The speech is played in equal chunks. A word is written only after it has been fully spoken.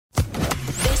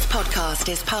podcast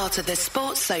is part of the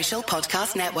Sports Social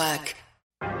Podcast Network.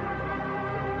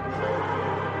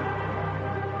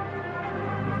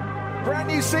 Brand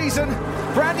new season,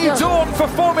 brand new dawn for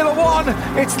Formula One.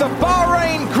 It's the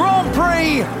Bahrain Grand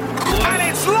Prix, and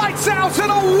it's lights out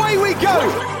and away we go.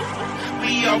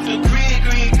 We off the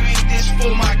grid, this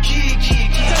for my kid.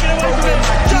 Taking away from it,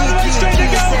 Charlie straight to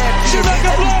go.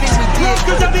 Schumacher blocks, Rose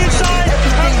goes down the inside,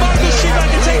 and Michael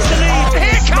Schumacher takes the lead.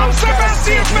 Here comes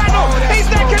Sebastian Vettel. He's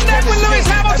neck and neck with Lewis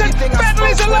Hamilton.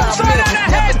 Vettel is alongside and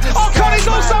ahead. Ocon is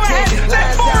also ahead.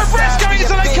 Left four abreast going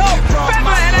into the cup.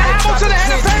 Vettel ahead of Hamilton,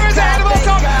 ahead of Perez, ahead of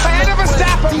Ocon, ahead of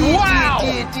Verstappen. Wow!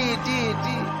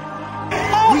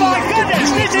 Oh my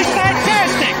goodness, this is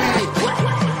fantastic!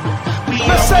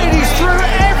 Mercedes threw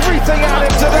everything at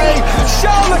him today.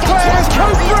 Charles Leclerc has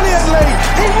come brilliantly.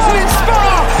 He won in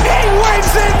Spa. He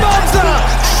wins in Monza.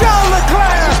 Charles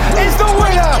Leclerc is the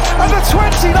winner of the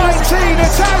 2019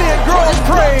 Italian Grand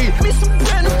Prix.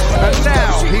 And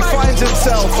now he finds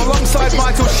himself alongside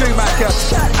Michael Schumacher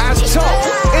as top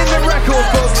in the record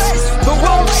books. The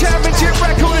World Championship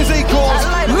record is equalled.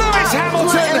 Lewis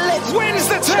Hamilton wins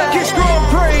the Turkish Grand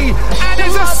Prix and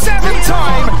is a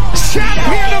 7-time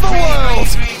champion of the world.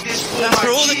 And for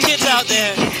all the kids out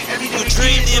there who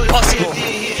dream the impossible.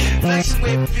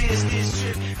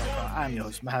 I'm your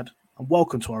host, Mahad, and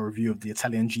welcome to our review of the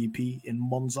Italian GP in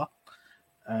Monza.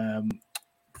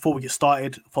 Before we get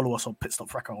started, follow us on Pitstop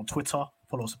Fracas on Twitter,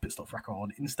 follow us on Pitstop Fracas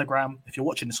on Instagram. If you're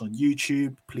watching this on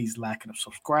YouTube, please like and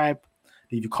subscribe.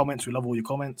 Leave your comments. We love all your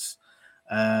comments.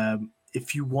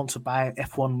 If you want to buy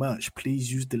F1 merch,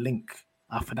 please use the link,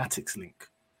 our Fanatics link,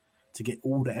 to get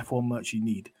all the F1 merch you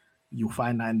need. You'll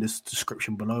find that in this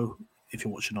description below if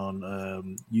you're watching on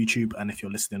YouTube and if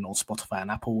you're listening on Spotify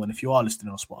and Apple. And if you are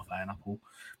listening on Spotify and Apple,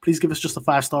 please give us just a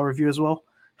 5-star review as well.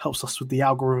 Helps us with the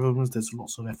algorithms. There's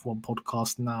lots of F1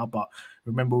 podcasts now, but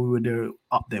remember we were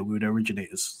we were the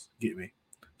originators, get me?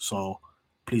 So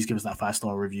please give us that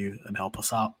 5-star review and help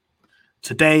us out.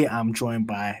 Today I'm joined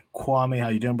by Kwame. How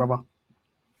you doing, brother?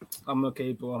 I'm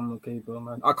okay, bro,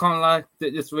 man. I can't lie,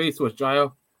 this race was drier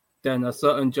than a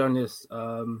certain journalist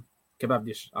kebab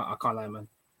dish. I can't lie, man.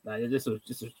 Like, this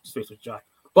race was dry.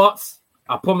 But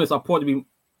I promise I'll probably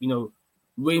be,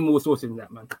 way more saucy than that,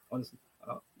 man. Honestly.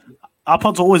 Our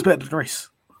pods are always better than the race.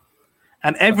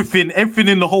 And everything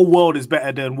in the whole world is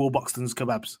better than Will Buxton's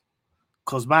kebabs.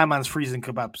 Because my man's freezing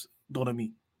kebabs, don't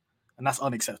meat. And that's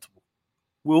unacceptable.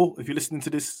 Will, if you're listening to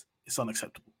this, it's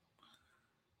unacceptable.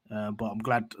 But I'm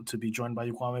glad to be joined by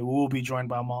you, Kwame. We will be joined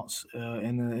by Martz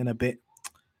in a bit,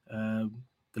 the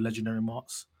legendary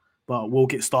Martz. But we'll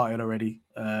get started already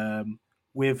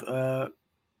with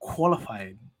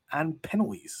qualifying and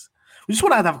penalties. We just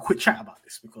want to have a quick chat about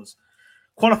this because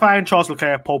qualifying, Charles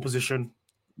Leclerc, pole position,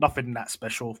 nothing that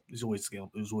special. He was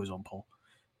always on pole.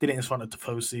 Did it in front of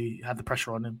Tifosi, had the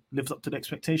pressure on him, lived up to the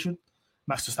expectation.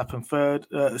 Max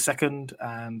Verstappen second,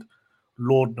 and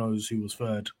Lord knows who was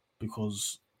third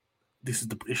because this is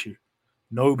the issue.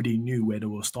 Nobody knew where they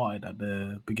were started at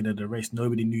the beginning of the race.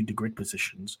 Nobody knew the grid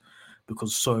positions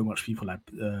because so much people had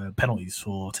penalties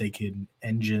for taking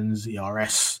engines,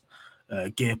 ERS,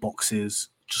 gearboxes,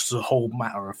 just a whole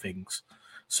matter of things.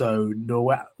 So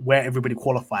where everybody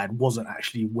qualified wasn't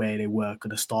actually where they were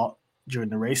going to start during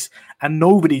the race. And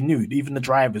nobody knew, even the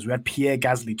drivers. We had Pierre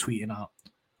Gasly tweeting out,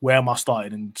 where am I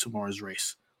starting in tomorrow's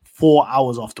race? 4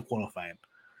 hours after qualifying.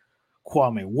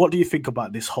 Kwame, what do you think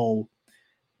about this whole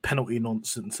penalty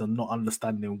nonsense and not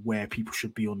understanding where people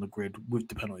should be on the grid with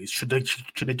the penalties? Should they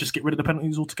just get rid of the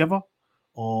penalties altogether?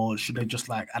 Or should they just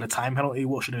add a time penalty?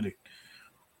 What should they do?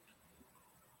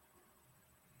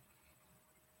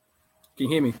 Can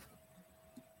you hear me?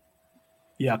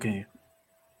 Yeah, I can hear you.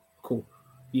 Cool.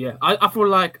 Yeah, I feel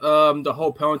like the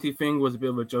whole penalty thing was a bit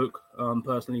of a joke,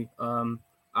 personally.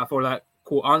 I feel like,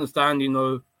 cool, I understand,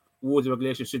 rules and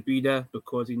regulations should be there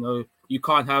because, you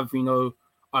can't have,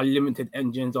 unlimited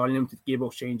engines or unlimited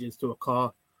gearbox changes to a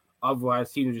car.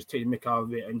 Otherwise, teams will just take the mick out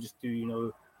of it and just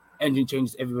do, engine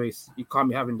changes every race. You can't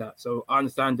be having that. So I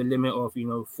understand the limit of,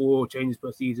 4 changes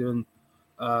per season.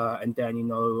 And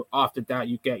then, after that,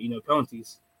 you get,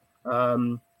 penalties,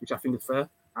 which I think is fair.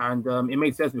 And it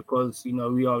makes sense because,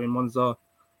 we are in Monza.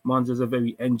 Monza is a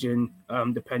very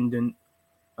engine-dependent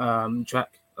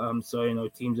track. So,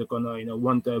 teams are going to,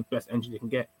 want the best engine they can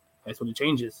get. That's what the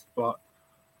changes. But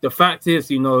the fact is,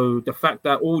 the fact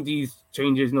that all these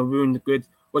changes, ruin the grid,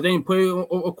 was they put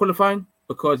or qualifying?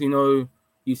 Because, you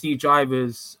see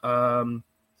drivers,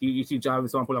 you see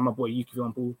drivers, for example, like my boy Yuki, for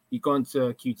example, he got into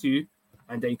Q2,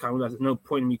 and then you kind of realize there's no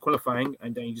point in me qualifying,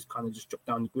 and then you just kind of just drop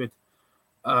down the grid,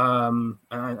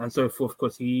 and so forth,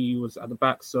 because he was at the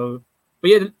back. So But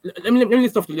yeah, let me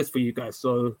list off the list for you guys.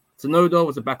 So Tsunoda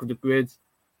was the back of the grid,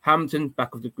 Hamilton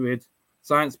back of the grid,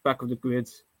 Sainz back of the grid,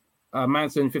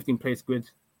 Manson 15 place grid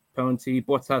penalty,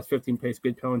 Bottas 15 place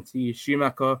grid penalty,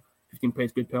 Schumacher 15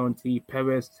 place grid penalty,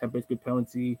 Perez 10 place grid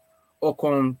penalty,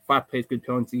 Ocon 5 place grid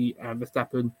penalty, and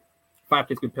Verstappen 5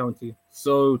 place grid penalty.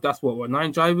 So that's what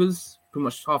 9 drivers, pretty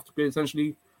much half the grid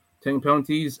essentially, taking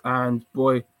penalties, and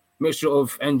boy, mixture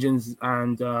of engines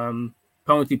and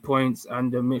penalty points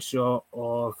and a mixture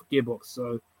of gearbox.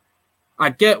 So I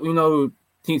get, teams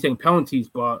taking penalties,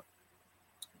 but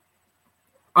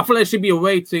I feel like there should be a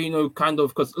way to, kind of,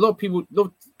 because a lot of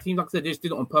teams, like I said, they just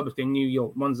did it on purpose. They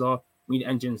knew, Monza, we need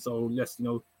engine, so let's,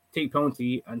 take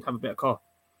penalty and have a better car.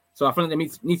 So I feel like there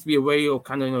needs to be a way of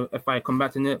kind of, FIA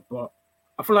combating it, but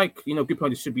I feel like, good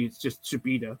penalties should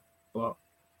be there, but,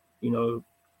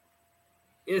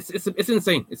 it's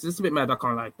insane. It's just a bit mad, I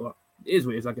can't lie, but it is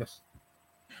what it is, I guess.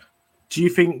 Do you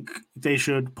think they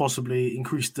should possibly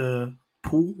increase the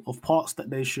pool of parts that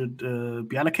they should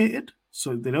be allocated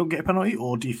so they don't get a penalty?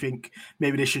 Or do you think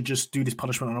maybe they should just do this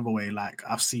punishment another way? Like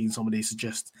I've seen somebody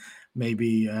suggest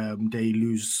maybe they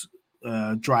lose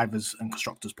drivers and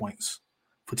constructors points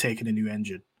for taking a new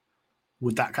engine.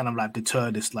 Would that kind of like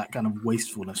deter this like kind of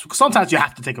wastefulness? Because sometimes you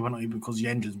have to take a penalty because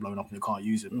your engine's blowing up and you can't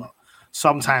use it. But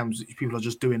sometimes people are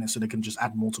just doing it so they can just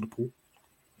add more to the pool.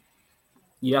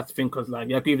 You have to think, because I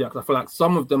agree with that, because I feel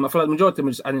like the majority of them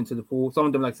are just adding to the pool. Some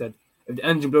of them, like I said, if the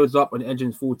engine blows up and the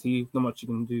engine's faulty, not much you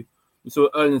can do. We saw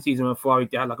early in the season when Ferrari,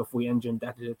 they had like a faulty engine, they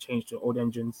had to change to old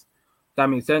engines. That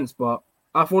makes sense, but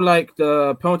I feel like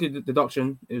the penalty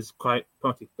deduction is quite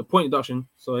penalty. The point deduction,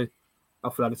 so I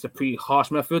feel like it's a pretty harsh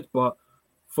method, but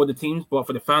for the teams, but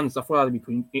for the fans, I feel like it'd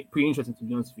be pretty interesting, to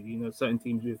be honest with you. Certain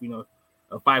teams with,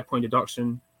 a 5-point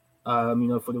deduction,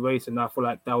 for the race, and I feel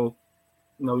like that will,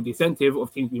 the incentive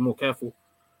of teams to be more careful.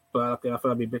 But I feel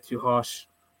that'd be a bit too harsh.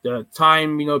 The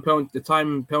time,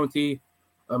 penalty,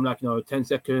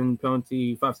 10-second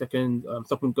penalty, 5-second,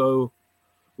 stop and go,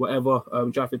 whatever,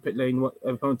 drive to the pit lane,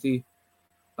 whatever penalty,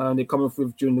 and they come off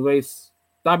with during the race.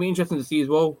 That'd be interesting to see as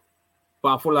well.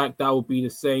 But I feel like that would be the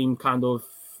same kind of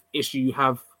issue you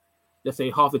have. Let's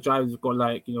say half the drivers have got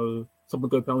stop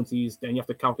and go penalties, then you have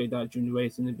to calculate that during the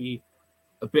race, and it'd be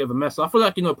a bit of a mess. So I feel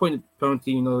like point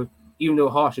penalty, even though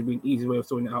harsh, would be an easy way of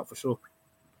sorting it out for sure.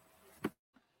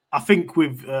 I think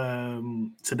with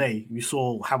today, we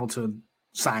saw Hamilton,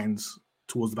 Sainz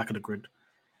towards the back of the grid,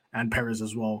 and Perez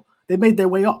as well. They made their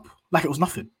way up like it was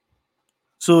nothing.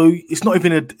 So it's not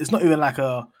even like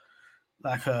a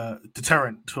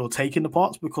deterrent for taking the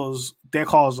parts, because their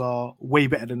cars are way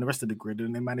better than the rest of the grid,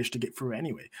 and they managed to get through it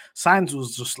anyway. Sainz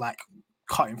was just like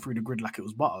cutting through the grid like it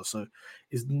was butter. So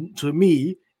to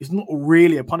me, it's not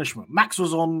really a punishment. Max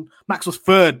was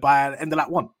third by the end of lap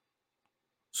 1.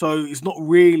 So it's not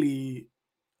really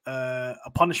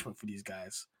a punishment for these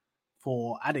guys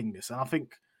for adding this. And I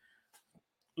think,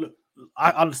 look, I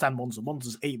understand Monza.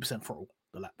 Monza's 80% throttle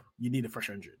the lap. You need a fresh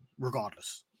engine,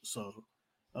 regardless. So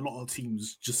a lot of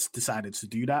teams just decided to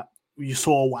do that. You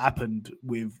saw what happened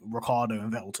with Ricciardo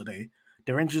and Vettel today.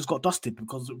 Their engines got dusted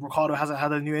because Ricciardo hasn't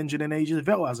had a new engine in ages.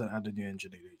 Vettel hasn't had a new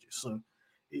engine in ages. So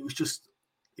it was just,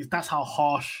 that's how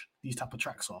harsh these type of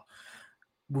tracks are.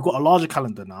 We've got a larger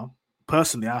calendar now.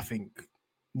 Personally, I think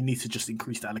you need to just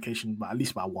increase the allocation by at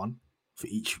least by 1 for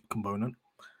each component,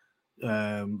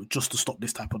 just to stop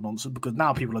this type of nonsense. Because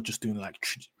now people are just doing like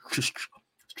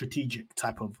strategic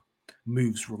type of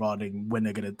moves regarding when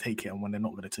they're going to take it and when they're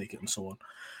not going to take it, and so on.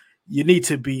 You need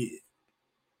to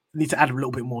add a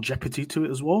little bit more jeopardy to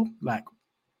it as well. Like,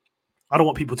 I don't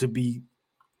want people to be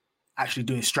actually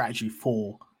doing strategy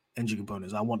for engine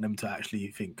components. I want them to actually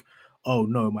think, oh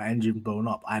no, my engine blown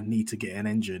up, I need to get an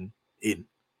engine in.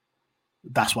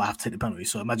 That's why I have to take the penalty.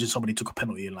 So imagine somebody took a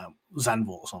penalty in like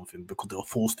Zandvoort or something because they were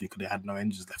forced to, because they had no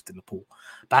engines left in the pool.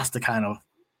 That's the kind of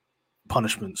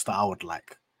punishments that I would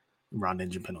like around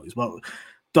engine penalties. But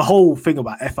the whole thing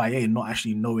about FIA not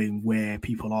actually knowing where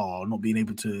people are, or not being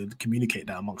able to communicate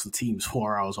that amongst the teams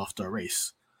 4 hours after a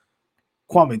race,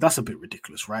 Kwame, that's a bit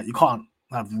ridiculous, right? You can't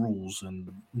have rules and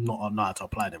not know how to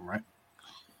apply them, right?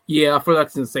 Yeah, I feel like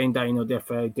it's insane that the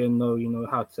FIA didn't know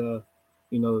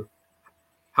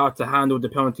how to handle the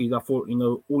penalties. I thought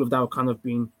all of that would kind of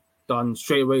been done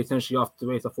straight away, essentially after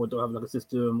the race. I thought they'll have like a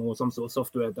system or some sort of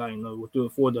software that will do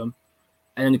it for them.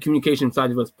 And then the communication side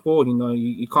of it's poor.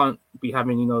 You can't be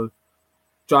having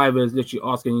drivers literally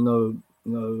asking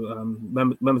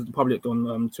members of the public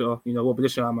on Twitter, what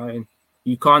position am I in?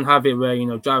 You can't have it where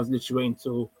drivers literally wait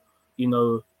until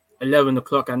 11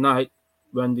 o'clock at night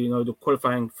when the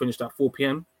qualifying finished at 4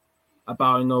 p.m.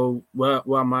 about where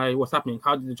am I, what's happening?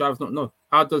 How did the drivers not know?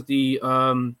 How does the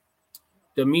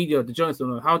the media, the journalists don't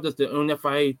know. How does the own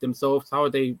FIA themselves? How are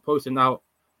they posting out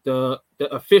the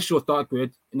official start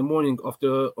grid in the morning of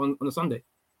on a Sunday?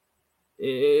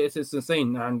 It's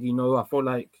insane, and I feel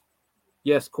like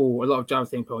yes, cool. A lot of drivers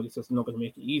saying probably it's just not going to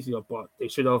make it easier, but they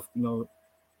should have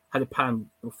had a plan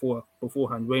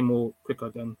beforehand, way more quicker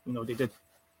than they did.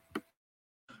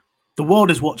 The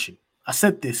world is watching. I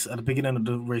said this at the beginning of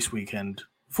the race weekend.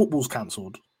 Football's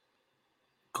cancelled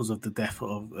because of the death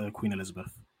of Queen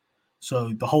Elizabeth.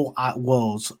 So the whole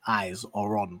world's eyes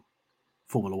are on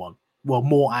Formula One. Well,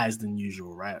 more eyes than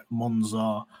usual, right?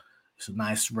 Monza, it's a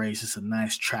nice race. It's a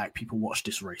nice track. People watch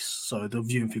this race. So the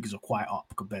viewing figures are quite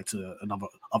up compared to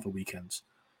other weekends.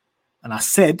 And I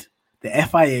said the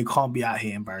FIA can't be out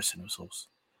here embarrassing themselves.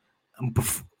 And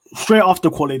straight after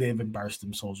quality, they've embarrassed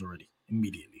themselves already,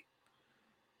 immediately.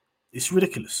 It's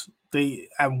ridiculous. We're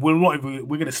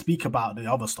going to speak about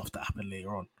the other stuff that happened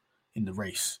later on in the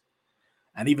race.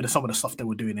 And even some of the stuff they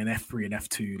were doing in F3 and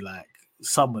F2, like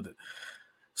some of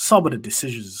the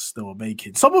decisions they were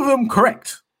making, some of them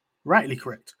correct, rightly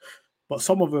correct, but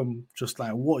some of them just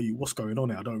like, what's going on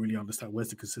here? I don't really understand. Where's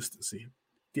the consistency?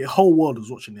 The whole world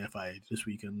was watching the FIA this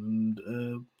weekend,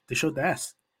 and they showed their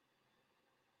ass.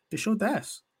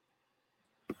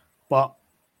 But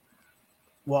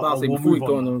before we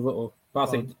go on,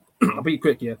 I'll be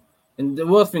quick, yeah. And the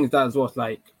worst thing is that as well,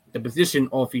 like the position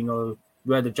of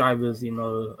where the drivers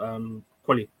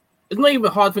quality. It's not even a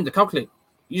hard thing to calculate.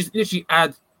 You just literally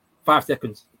add 5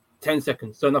 seconds, 10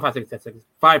 seconds. So not 5 seconds, 10 seconds.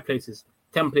 5 places,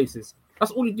 10 places.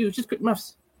 That's all you do. It's just quick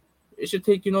maths. It should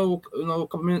take a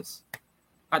couple minutes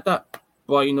at that,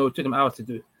 but it took them hours to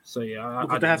do. So yeah,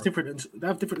 they have different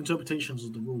interpretations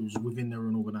of the rules within their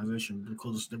own organization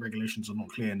because the regulations are not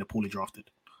clear and they're poorly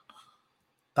drafted.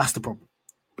 That's the problem.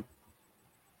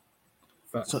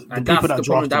 So the people that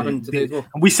drafted it,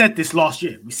 and we said this last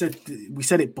year. We said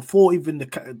it before even the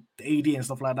AD and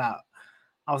stuff like that.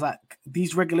 I was like,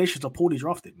 these regulations are poorly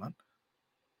drafted, man.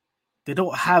 They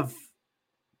don't have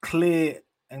clear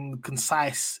and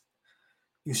concise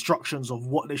instructions of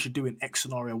what they should do in X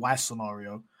scenario, Y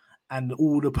scenario, and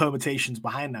all the permutations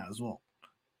behind that as well.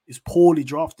 It's poorly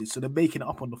drafted, so they're making it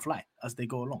up on the fly as they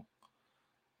go along.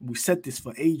 We said this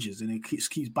for ages, and it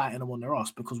keeps biting them on their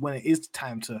ass because when it is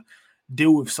time to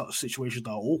deal with such situations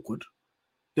that are awkward,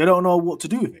 they don't know what to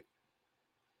do with it.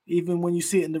 Even when you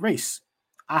see it in the race,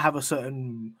 I have a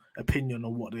certain opinion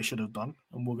on what they should have done,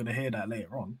 and we're going to hear that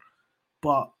later on.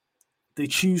 But they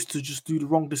choose to just do the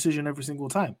wrong decision every single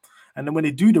time. And then when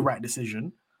they do the right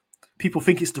decision, people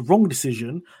think it's the wrong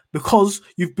decision because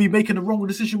you've been making the wrong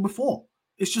decision before.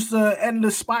 It's just an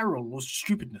endless spiral of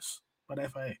stupidness by the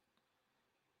FIA.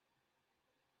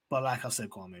 But like I said,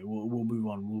 Kwame, we'll move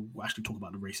on. We'll actually talk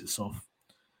about the race itself.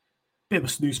 Bit of a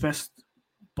snooze fest,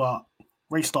 but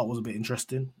race start was a bit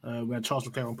interesting. We had Charles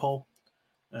Leclerc on pole,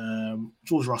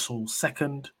 George Russell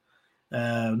second,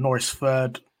 Norris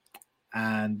third,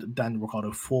 and Daniel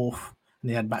Ricciardo fourth. And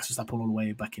they had Max Verstappen all the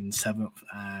way back in 7th,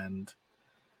 and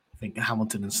I think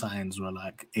Hamilton and Sainz were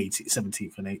like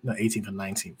 18th and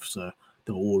 19th. So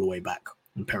they were all the way back,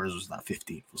 and Perez was like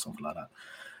 15th or something like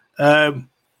that.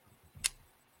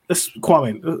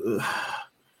 Kwame,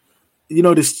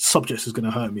 this subject is going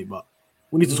to hurt me, but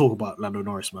we need to talk about Lando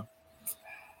Norris, man.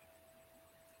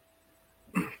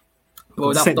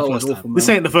 Well, that start was awful, man. This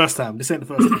ain't the first time.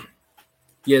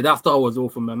 Yeah, that start was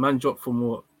awful, man. Man dropped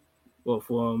from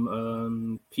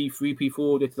from P3,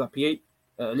 P4 to like P8,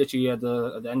 literally at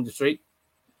the end of the straight.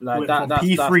 Like that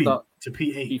P3 to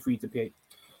P8. P3 to P8.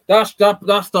 That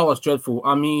start was dreadful.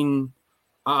 I mean,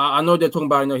 I know they're talking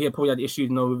about, he probably had issues,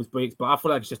 with his brakes, but I feel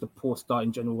like it's just a poor start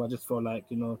in general. I just feel like,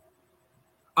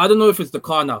 I don't know if it's the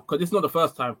car now, because it's not the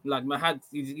first time. Like,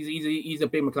 he's a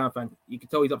big McLaren fan. You can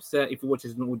tell he's upset if he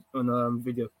watches on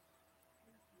video.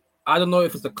 I don't know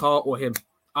if it's the car or him.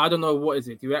 I don't know what is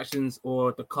it, the reactions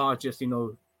or the car just,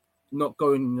 not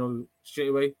going, straight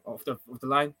away off the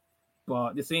line.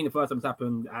 But this ain't the first time it's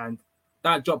happened, and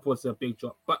that drop was a big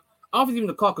drop. But obviously even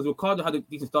the car, because Ricciardo had a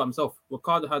decent start himself.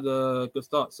 Ricciardo had a good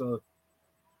start, so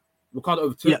Ricciardo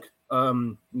overtook.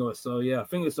 Yeah. So yeah, I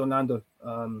think it's Orlando.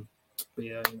 But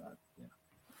yeah.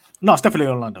 No, it's definitely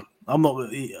Orlando. I'm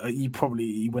not.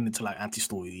 He went into like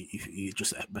anti-story. He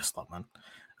just messed up, man,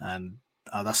 and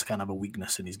that's kind of a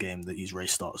weakness in his game that his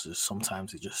race starts is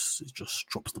sometimes it just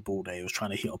drops the ball there. He was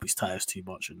trying to hit up his tires too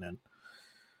much, and then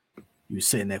he was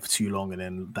sitting there for too long, and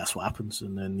then that's what happens.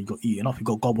 And then he got eaten up. He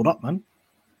got gobbled up, man.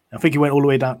 I think he went all the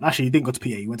way down. Actually, he didn't go to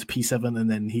P8. He went to P7, and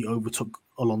then he overtook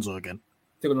Alonso again.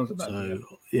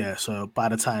 So by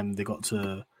the time they got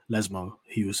to Lesmo,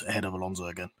 he was ahead of Alonso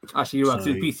again. Actually, you're right.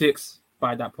 So P6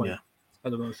 by that point. Yeah. I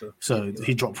don't know, sir. So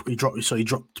he dropped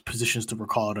positions to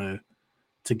Ricciardo,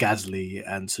 to Gasly,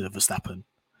 and to Verstappen.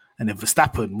 And then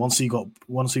Verstappen, once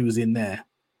he was in there,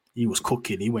 he was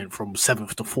cooking. He went from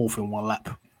 7th to 4th in one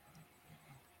lap.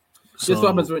 So,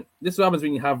 this happens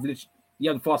when you have the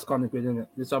fast car in the grid, isn't it?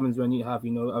 This happens when you have,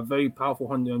 a very powerful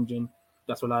Honda engine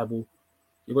that's reliable.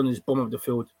 You're going to just bomb up the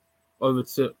field.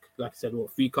 Overtook, like I said,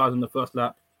 3 cars in the first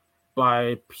lap.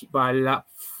 By lap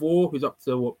 4, he's up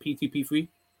to P2, P3.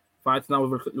 Fighting out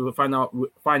with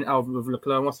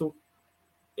Leclerc and Russell.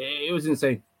 It was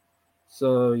insane.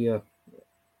 So yeah,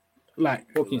 like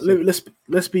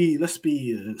let's be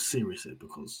serious here,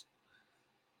 because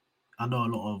I know a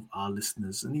lot of our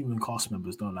listeners and even cast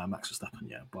members don't like Max Verstappen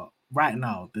yet. But right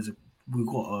now, we've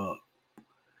got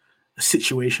a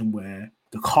situation where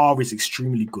the car is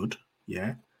extremely good.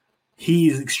 Yeah, he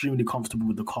is extremely comfortable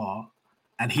with the car,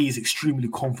 and he is extremely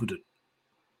confident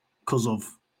because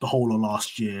of the whole of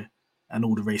last year and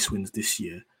all the race wins this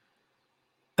year.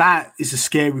 That is a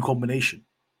scary combination.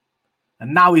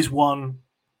 And now he's won,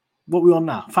 what are we on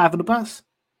now? 5 in the past?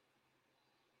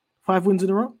 5 wins in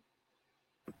a row?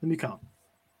 Let me count.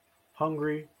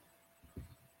 Hungary,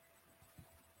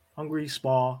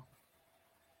 Spa,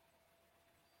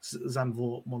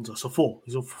 Zandvoort, Monza. So 4.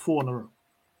 He's on 4 in a row.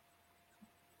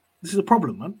 This is a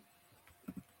problem, man.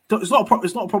 It's not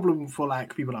a problem for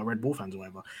like people that are Red Bull fans or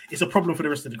whatever. It's a problem for the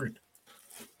rest of the grid.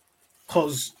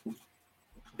 Because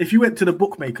if you went to the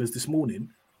bookmakers this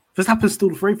morning, Verstappen's still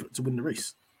the favourite to win the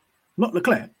race, not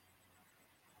Leclerc.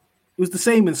 It was the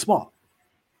same in Spa.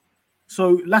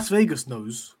 So Las Vegas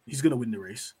knows he's going to win the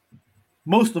race.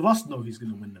 Most of us know he's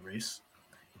going to win the race.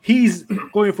 He's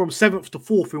going from 7th to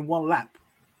 4th in one lap.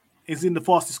 He's in the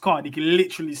fastest car, and he can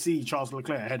literally see Charles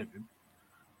Leclerc ahead of him.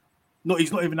 No,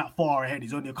 he's not even that far ahead.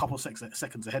 He's only a couple of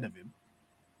seconds ahead of him.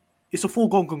 It's a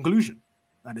foregone conclusion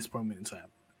at this moment in time.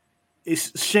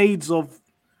 It's shades of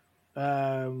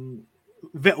Vettel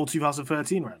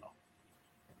 2013 right now.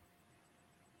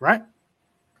 Right?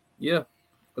 Yeah.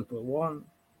 But one.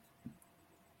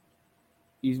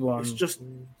 He's won. It's just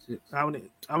 6. how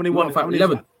many won?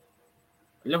 11.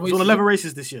 11 he's on 11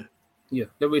 races this year. Yeah,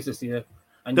 11 races this year.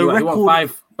 And the he won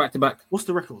 5 back to back. What's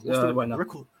the record? Right now.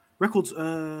 Records.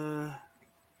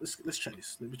 Let's check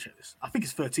this. Let me check this. I think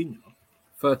it's 13.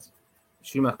 13.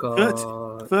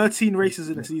 Schumacher. 13 races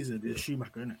in a season is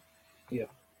Schumacher, isn't it? Yeah.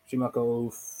 Schumacher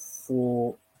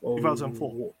 4.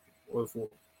 2004. 04.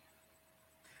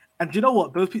 And do you know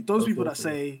what? Those people that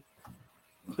say,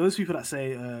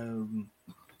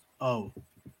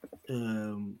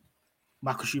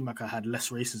 Michael Schumacher had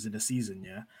less races in a season.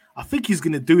 Yeah, I think he's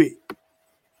gonna do it.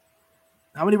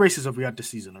 How many races have we had this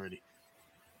season already?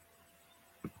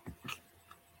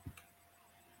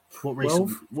 What race?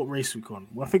 12? What race we gone?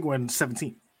 Well, I think we're in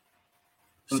 17th,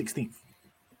 16th.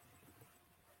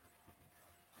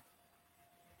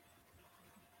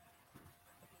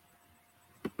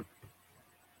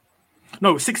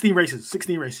 No, 16 races.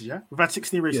 16 races, yeah? We've had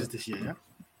 16 races this year, yeah?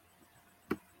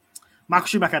 Michael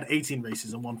Schumacher had 18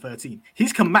 races and won 13. He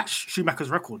can match Schumacher's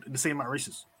record in the same amount of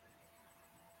races.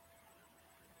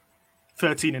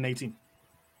 13 and 18.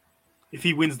 If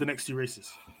he wins the next 2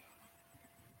 races.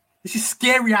 This is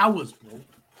scary hours, bro.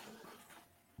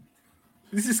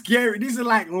 This is scary. These are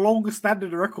like longer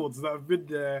standard records that have been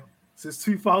there since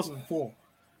 2004.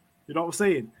 You know what I'm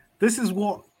saying? This is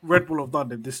what Red Bull have done.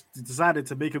 They've decided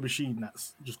to make a machine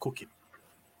that's just cooking.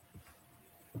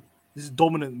 This is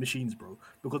dominant machines, bro.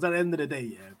 Because at the end of the day,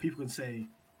 yeah, people can say,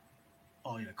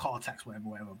 oh, yeah, car tax,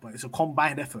 whatever. But it's a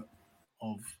combined effort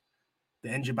of the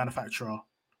engine manufacturer,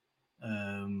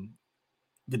 the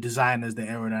designers, the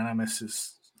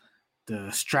aerodynamicists, the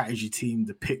strategy team,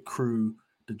 the pit crew,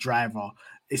 the driver.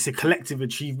 It's a collective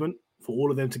achievement for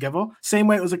all of them together. Same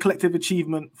way it was a collective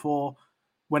achievement for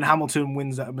when Hamilton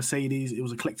wins at a Mercedes. It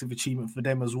was a collective achievement for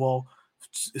them as well,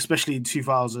 especially in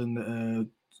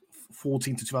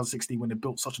 2014 to 2016 when they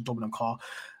built such a dominant car.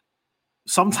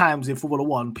 Sometimes in Formula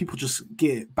One, people just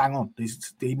get it bang on.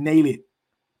 They nail it.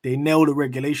 They nail the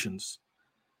regulations.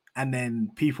 And then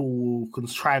people will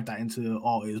contrive that into,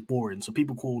 oh, it's boring. So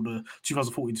people call the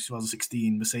 2014 to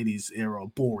 2016 Mercedes era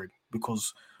boring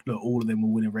because, look, all of them were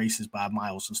winning races by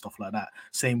miles and stuff like that.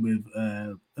 Same with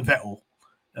Vettel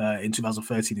in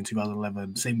 2013 and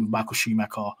 2011. Same with Michael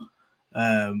Schumacher.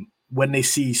 When they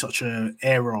see such an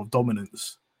era of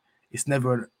dominance, it's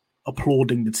never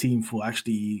applauding the team for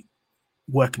actually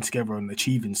working together and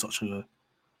achieving such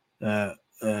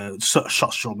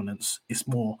dominance. It's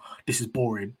more, this is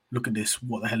boring. Look at this.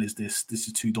 What the hell is this? This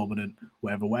is too dominant.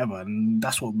 Whatever. And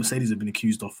that's what Mercedes have been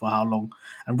accused of for how long.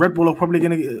 And Red Bull are probably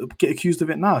going to get accused of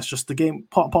it now. It's just the game,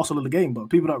 part and parcel of the game. But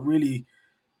people that really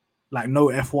like know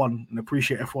F1 and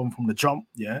appreciate F1 from the jump,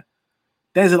 yeah,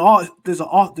 there's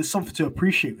something to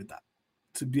appreciate with that,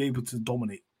 to be able to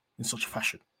dominate in such a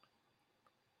fashion.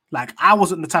 Like, I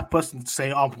wasn't the type of person to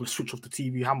say, I'm going to switch off the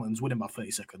TV, Hamilton's winning by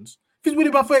 30 seconds. If he's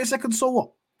winning by 30 seconds, so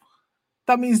what?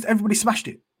 That means everybody smashed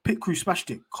it. Pit crew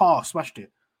smashed it. Car smashed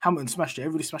it. Hamilton smashed it.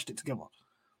 Everybody smashed it together.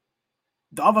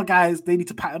 The other guys, they need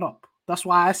to pattern up. That's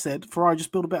why I said, Ferrari,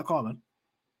 just build a better car, man.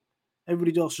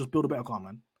 Everybody else, just build a better car,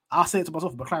 man. I'll say it to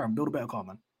myself, McLaren, build a better car,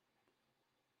 man.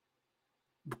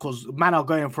 Because man are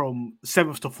going from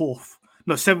 7th to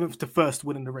 1st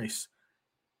winning the race.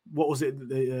 What was it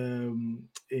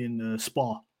in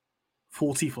Spa?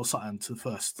 40th or something to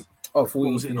 1st. Oh, 40th,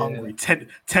 what was it in Hungary?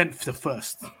 10th to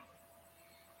 1st.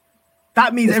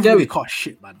 That means everybody's car is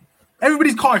shit, man.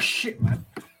 Everybody's car is shit, man.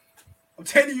 I'm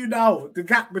telling you now, the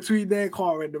gap between their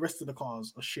car and the rest of the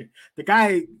cars are shit. The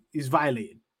guy is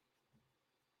violating.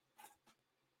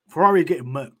 Ferrari getting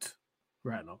murked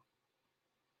right now.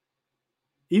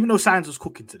 Even though Sainz was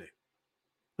cooking today.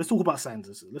 Let's talk about Sainz.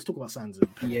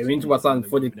 Yeah, we need to talk about Sainz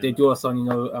before they do us on,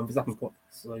 Verstappen pot.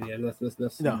 So yeah,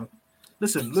 let's. Yeah.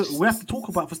 Listen, look, we have to talk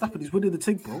about Verstappen. He's winning the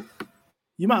thing, bro.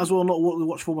 You might as well not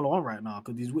watch Formula 1 right now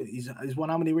because he's won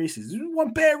how many races? He's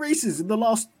won bare races in the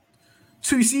last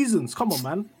 2 seasons. Come on,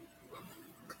 man.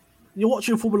 You're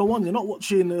watching Formula 1. You're not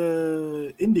watching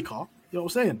IndyCar. You know what I'm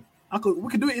saying? We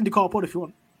could do it IndyCar pod if you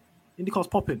want. IndyCar's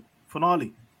popping.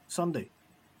 Finale. Sunday.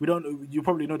 You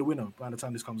probably know the winner by the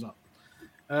time this comes out.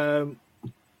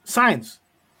 Sainz.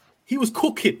 He was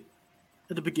cooking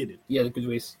at the beginning. Yeah, good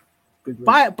race.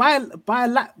 By a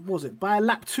lap, was it? By a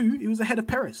lap 2, he was ahead of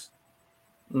Perez.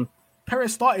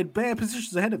 Perez started bare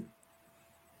positions ahead of him.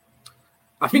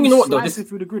 I think you know what though. This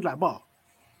through the grid like bar.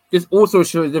 This also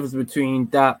shows the difference between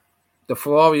the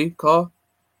Ferrari car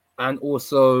and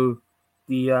also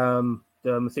the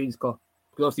Mercedes car.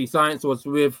 Because obviously Sainz was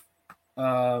with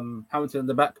Hamilton in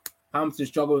the back. Hamilton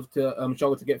struggled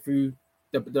to get through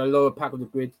the lower pack of the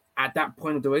grid at that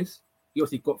point of the race. He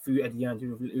obviously got through at the end.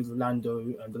 It was Lando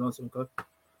and Alonso and co.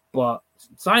 But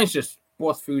Sainz just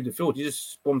bossed through the field. He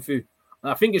just spun through.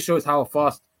 And I think it shows how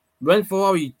fast, when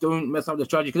Ferrari don't mess up the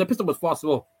strategy, because the pit stop was fast as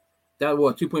well. That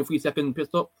was 2.3 second pit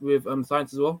stop with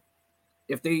Sainz as well.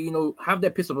 If they, have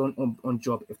their pit stop on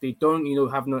job, if they don't,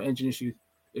 have no engine issues,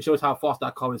 it shows how fast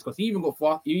that car is. Because he even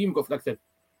got, like I said,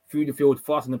 through the field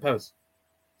faster than Perez.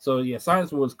 So yeah,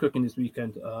 Sainz was cooking this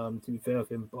weekend, to be fair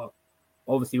with him. But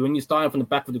obviously, when you're starting from the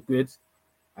back of the grid,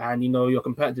 and your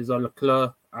competitors are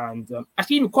Leclerc and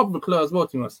actually even Cobb Leclerc as well,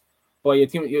 to us. But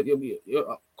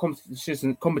your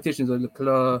competitions are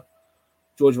Leclerc,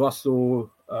 George Russell,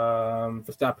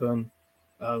 Verstappen,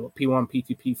 P1,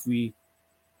 P2, P3. He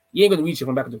ain't going to reach it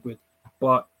from back of the grid.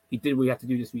 But he did what he had to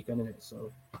do this weekend, innit?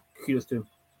 So kudos to him.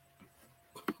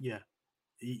 Yeah,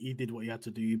 he did what he had to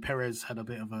do. Perez had a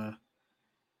bit of a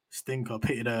stinker,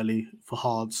 pitted early for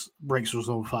hards. Brakes was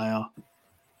on fire.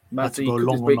 Had to go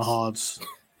long on the hards.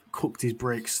 Cooked his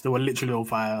brakes. They were literally on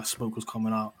fire. Smoke was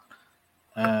coming out.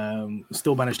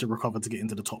 Still managed to recover to get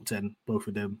into the top 10, both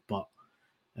of them. But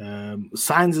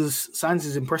Sainz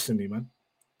is impressing me, man.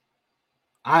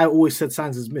 I always said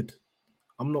Sainz is mid.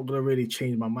 I'm not gonna really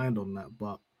change my mind on that,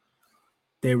 but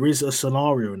there is a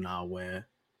scenario now where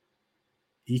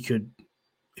he could,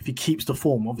 if he keeps the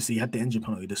form. Obviously, he had the engine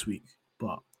penalty this week,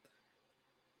 but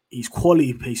his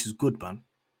quality pace is good, man.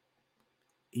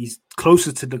 He's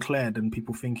closer to Leclerc than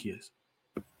people think he is.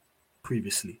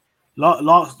 Previously,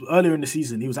 earlier in the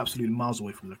season, he was absolutely miles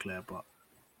away from Leclerc, but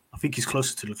I think he's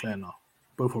closer to Leclerc now,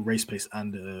 both on race pace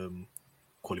and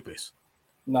quality pace.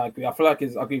 No, I agree. I feel like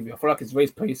his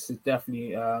race pace has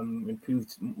definitely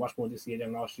improved much more this year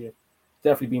than last year.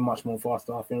 Definitely been much more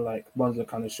faster. I feel like Monza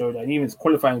kind of showed that, and even his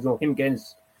qualifying as well. Him getting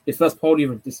his first pole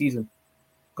even this season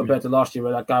compared to last year,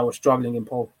 where that guy was struggling in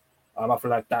pole. I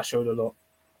feel like that showed a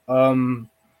lot.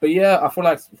 But yeah, I feel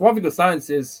like one thing with Sainz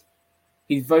is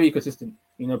he's very consistent.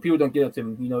 People don't get at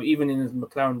him. Even in his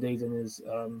McLaren days and his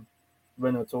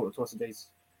Renault Toyota days,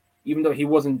 even though he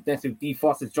wasn't necessarily the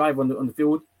fastest driver on the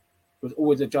field, he was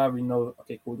always a driver.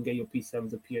 Okay, cool, you can get your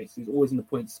P7s or P8s. He's always in the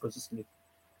points consistently,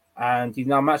 and he's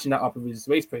now matching that up with his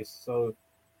race pace. So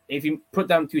if you put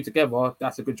them two together,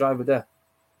 that's a good driver there.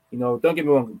 Don't get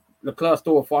me wrong, Leclerc's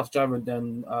still a faster driver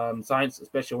than Sainz,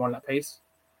 especially on that pace.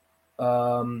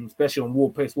 Especially on wall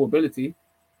pace, wall ability.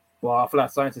 But I feel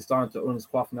like Sainz is starting to own his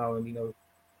craft now, and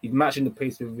he's matching the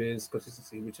pace with his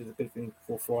consistency, which is a good thing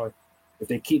for Ferrari. If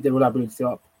they keep their reliability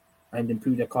up and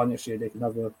improve their car next year, they can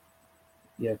have them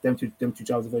two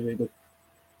drivers are very, very good.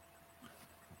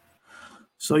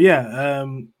 So yeah,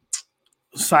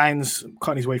 Sainz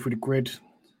cutting his way through the grid.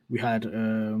 We had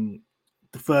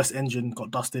the first engine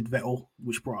got dusted, Vettel,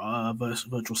 which brought a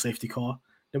virtual safety car.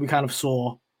 Then we kind of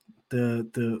saw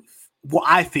the what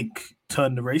I think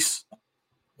turned the race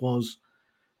was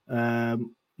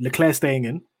Leclerc staying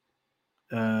in.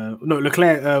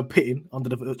 Leclerc pitting under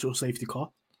the virtual safety car.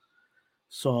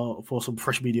 So for some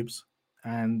fresh mediums.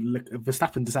 And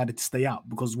Verstappen decided to stay out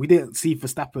because we didn't see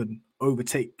Verstappen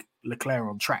overtake Leclerc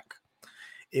on track.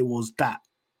 It was that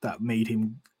made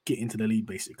him get into the lead,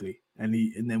 basically. And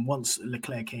then once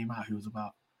Leclerc came out, he was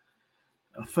about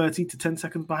 30 to 10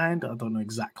 seconds behind. I don't know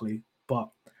exactly. But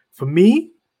for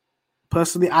me,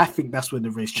 personally, I think that's when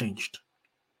the race changed.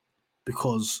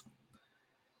 Because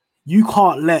you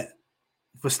can't let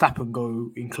Verstappen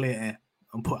go in clear air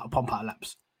and pump out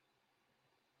laps.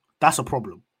 That's a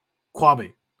problem.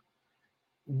 Kwame,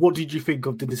 what did you think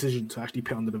of the decision to actually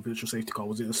pit under the virtual safety car?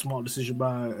 Was it a smart decision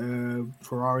by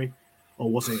Ferrari, or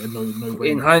was it a no?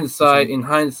 In hindsight,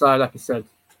 like I said,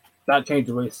 that changed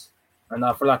the race, and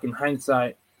I feel like in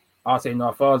hindsight, I'll say no.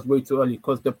 I thought it was way too early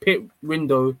because the pit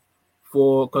window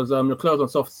because Leclerc was on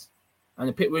softs, and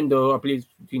the pit window I believe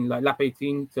between like lap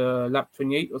 18 to lap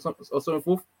 28 or so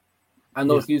forth,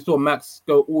 and also you saw Max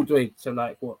go all the way to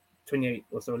like 28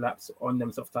 or so laps on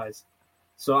them soft tires.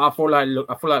 So I feel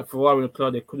like Ferrari and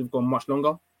Leclerc, they could have gone much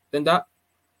longer than that,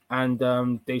 and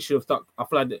they should have stuck. I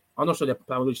feel like I'm not sure their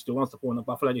plan was to one stop or not,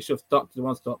 but I feel like they should have stuck to the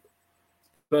one stop,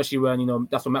 especially when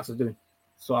that's what Max is doing.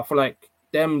 So I feel like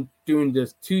them doing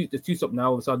the two stop now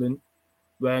all of a sudden,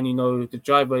 when the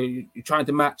driver you're trying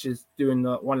to match is doing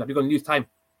one lap, you're gonna lose time.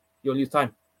 You'll lose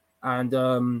time, and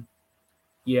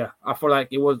I feel like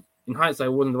it was in hindsight it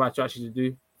wasn't the right strategy to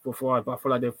do for Ferrari, but I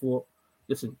feel like they thought,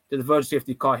 listen, there's a virtual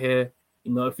safety car here.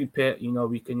 If we pit,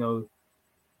 we can,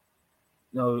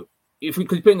 if you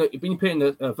put in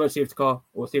the virtual safety car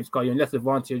or safety car, you're in less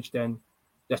advantage than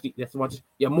less advantage.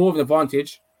 Yeah, more of an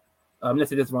advantage, less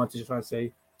disadvantage, I'm trying to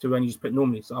say, to when you just pit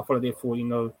normally. So I feel like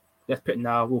therefore, let's pit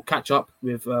now. We'll catch up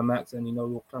with Max and,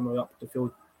 we'll climb up the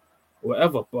field or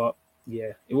whatever. But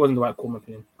yeah, it wasn't the right call, in my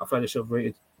opinion. I feel like they should have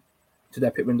rated to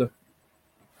that pit window.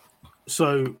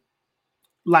 So,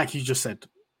 like you just said,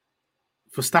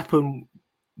 Verstappen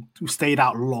stayed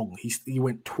out long. He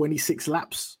went 26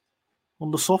 laps on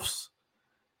the softs,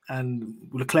 and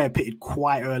Leclerc pitted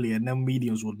quite early, and then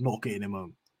mediums were not getting him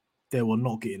home. They were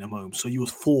not getting him home, so he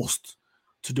was forced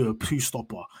to do a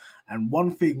two-stopper. And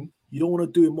one thing you don't want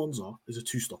to do in Monza is a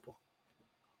two-stopper.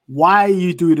 Why are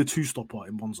you doing a two-stopper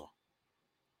in Monza?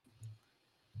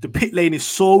 The pit lane is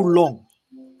so long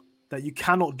that you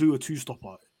cannot do a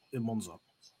two-stopper in Monza.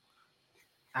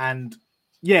 And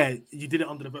yeah, you did it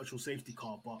under the virtual safety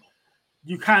car, but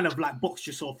you kind of like boxed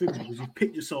yourself in because you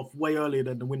picked yourself way earlier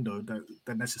than the window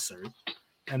than necessary.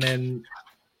 And then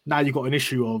now you got an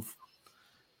issue of,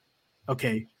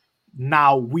 okay,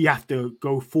 now we have to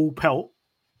go full pelt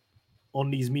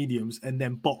on these mediums and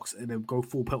then box and then go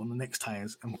full pelt on the next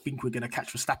tires and think we're going to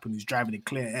catch Verstappen who's driving in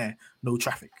clear air, no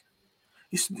traffic.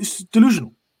 It's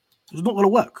delusional. It's not going to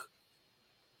work.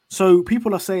 So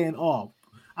people are saying,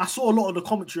 I saw a lot of the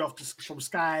commentary from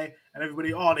Sky and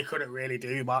everybody, they couldn't really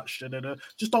do much.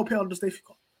 Just don't pit under the safety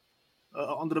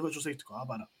car, under the virtual safety car. How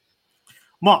about that?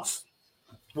 Mars,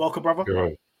 welcome, brother. Yeah,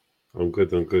 I'm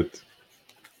good.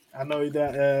 I know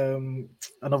that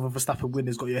another Verstappen win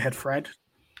has got your head fried.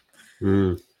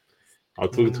 I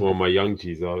was talking to one of my young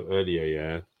G's earlier,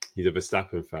 yeah. He's a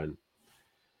Verstappen fan.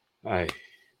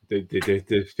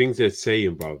 The things they're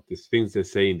saying, bro, the things they're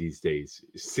saying these days,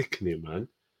 it's sickening, man.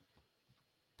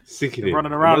 Sickening.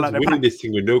 Running around like they're winning this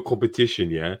thing with no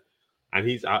competition, yeah, and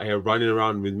he's out here running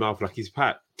around with mouth like he's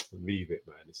Pat. Leave it,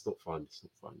 man. It's not fun. It's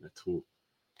not fun at all.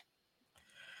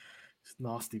 It's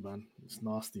nasty, man. It's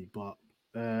nasty. But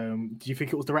do you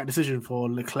think it was the right decision for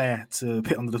Leclerc to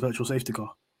pit under the virtual safety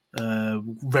car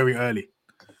very early?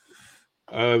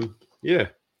 Yeah,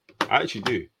 I actually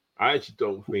do. I actually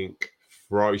don't think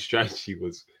Ferrari's strategy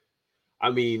was. I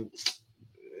mean,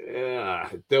 I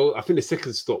think the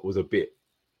second stop was a bit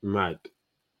mad.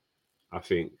 I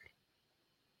think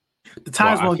the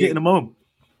tires weren't getting him home.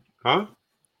 Huh?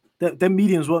 Them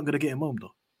mediums weren't going to get him home,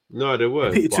 though. No, they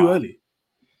weren't. They pitted too early.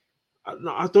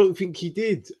 No, I don't think he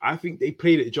did. I think they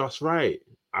played it just right.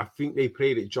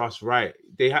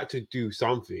 They had to do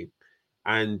something,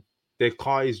 and their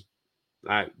car is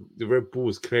like the Red Bull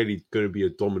is clearly going to be a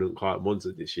dominant car at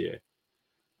Monza this year.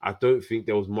 I don't think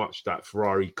there was much that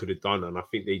Ferrari could have done, and I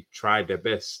think they tried their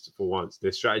best for once.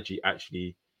 Their strategy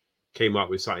actually came up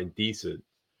with something decent.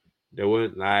 They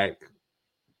weren't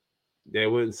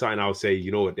something I would say,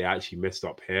 you know what, they actually messed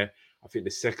up here. I think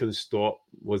the second stop,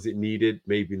 was it needed?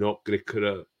 Maybe not. They could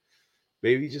have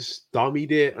maybe just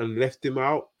dummied it and left him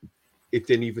out if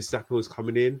they knew Verstappen was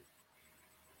coming in.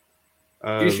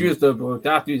 The issue is though, bro, they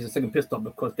have to use a second pit stop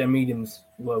because their mediums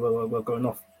were going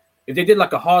off. If they did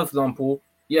like a hard, for example,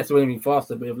 yes, it would have been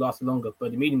faster, but it would have lasted longer.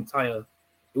 But the medium tire,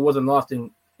 it wasn't lasting,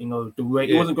 you know, the way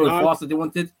it wasn't going fast as they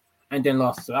wanted, and then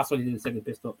last. So that's why they did the second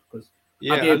pit stop because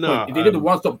if they did the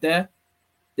one stop there,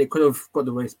 they could have got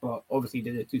the race, but obviously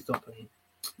they did two stop.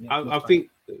 I think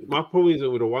my problem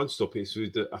isn't with the one stop; it's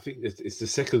with I think it's the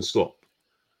second stop.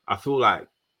 I feel like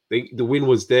the win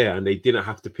was there, and they didn't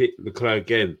have to pit Leclerc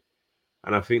again.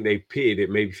 And I think they pitted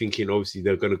it, maybe thinking obviously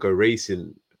they're going to go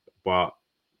racing, but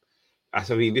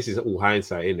this is all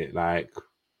hindsight, isn't it? Like,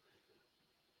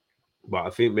 but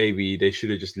I think maybe they should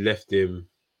have just left him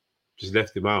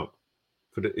out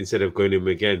instead of going him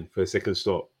again for a second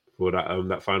stop for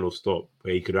that final stop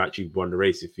where he could have actually won the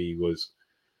race if he was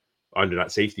under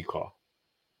that safety car.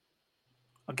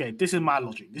 Okay, this is my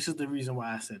logic. This is the reason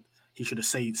why I said he should have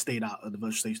stayed out of the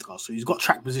virtual safety car. So he's got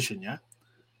track position, yeah?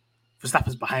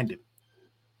 Verstappen's behind him.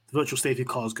 The virtual safety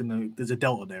car is there's a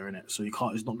delta there in it. So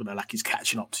it's not gonna like he's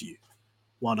catching up to you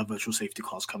while the virtual safety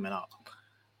car's coming out.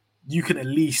 You can at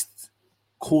least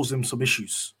cause him some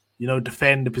issues. You know,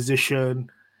 defend the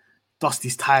position, dust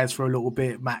his tires for a little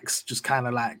bit. Max just kind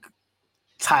of like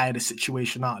tire the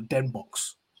situation out, then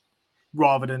box.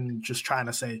 Rather than just trying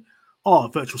to say, oh,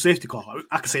 virtual safety car,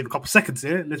 I can save a couple seconds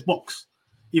here, let's box.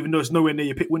 Even though it's nowhere near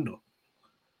your pit window.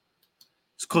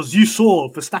 It's because you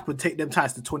saw Verstappen take them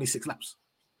tires to 26 laps.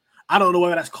 I don't know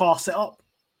whether that's car set up,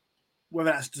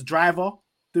 whether that's the driver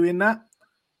doing that,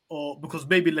 or because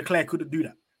maybe Leclerc couldn't do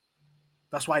that.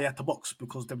 That's why he had to box,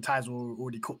 because them tires were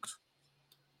already cooked.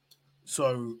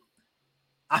 So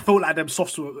I felt like them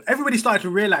softs were... Everybody started to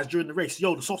realize during the race,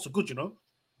 yo, the softs are good, you know?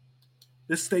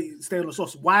 Let's stay on the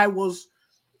softs. Why was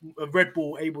Red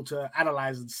Bull able to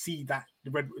analyze and see that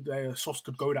the softs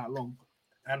could go that long?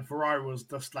 And Ferrari was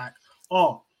just like,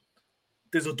 oh,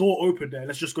 there's a door open there.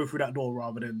 Let's just go through that door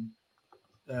rather than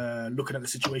looking at the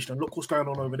situation and look what's going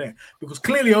on over there. Because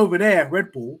clearly over there,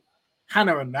 Red Bull,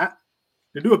 Hannah and that,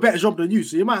 they do a better job than you,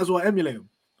 so you might as well emulate them.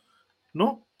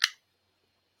 No?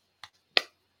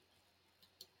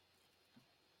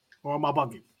 Or am I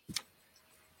bugging?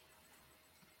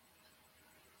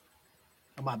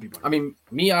 I might be bugging. I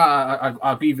mean, I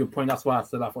agree with your point. That's why I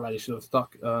said I thought like they should have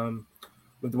stuck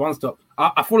with the one stop.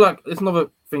 I feel like it's another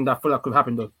thing that I feel like could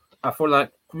happen though. I feel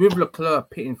like with Leclerc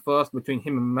pitting first between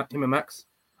him and Max,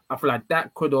 I feel like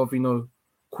that could have, you know,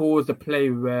 caused a play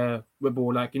where Red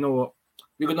Bull like, you know what,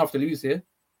 we're going to have to lose here.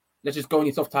 Let's just go on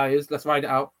these soft tires. Let's ride it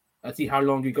out and see how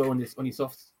long we go on these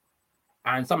softs.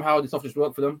 And somehow the softs just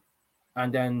worked for them.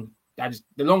 And then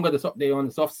the longer they're on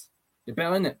the softs, the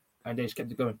better, in it. And they just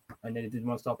kept it going. And then they did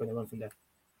one stop and they went from there.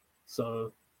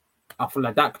 So I feel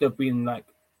like that could have been like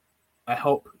a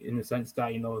help in the sense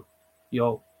that, you know,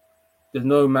 there's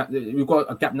no we've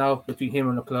got a gap now between him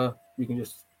and Leclerc. We can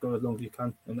just go as long as you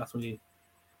can, and that's what they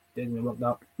didn't work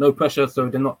out. No pressure, so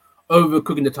they're not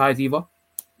overcooking the tires either.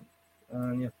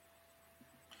 Yeah.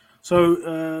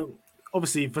 So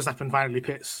obviously, Verstappen finally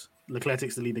pits. Leclerc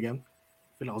takes the lead again.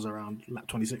 I think that was around lap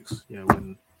 26. Yeah,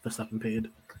 when Verstappen pitted.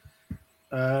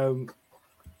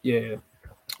 Yeah.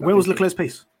 Where was Leclerc's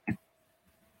pace?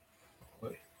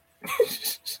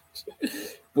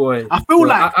 Boy, I feel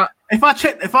like if I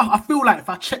check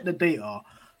the data,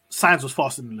 Sainz was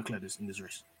faster than Leclerc in this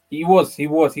race. He was.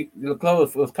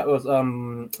 Leclerc was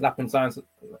lapping Sainz.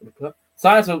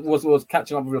 Sainz was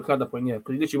catching up with Leclerc at that point, yeah,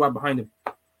 because he's literally right behind him.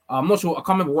 I'm not sure. I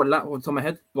can't remember what lap on top of my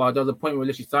head, but there was a point where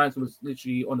literally Sainz was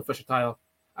literally on the fresher tire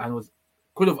and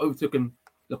could have overtaken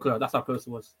Leclerc. That's how close it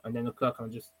was, and then Leclerc kind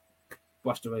of just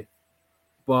brushed away.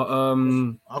 But I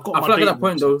feel like at that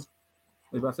point though,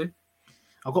 what did I say?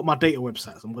 I've got my data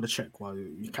websites. I'm going to check while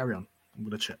you carry on. I'm going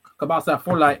to check. About that, I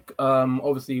feel like,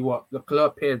 obviously,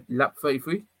 Leclerc appeared lap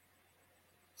 33.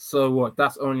 So,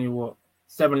 that's only,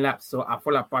 7 laps. So, I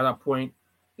feel like by that point,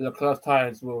 Leclerc's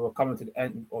tires were coming to the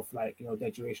end of, like, you know, their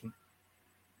duration.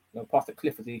 You know, past the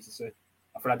cliff, as they used to say.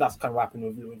 I feel like that's kind of what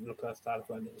happened with Leclerc's tires. I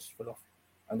feel like they just fell off.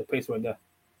 And the pace went there.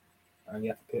 And he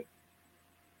had to pit.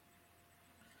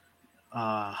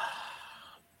 I'm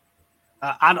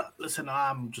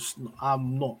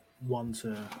not one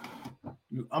to.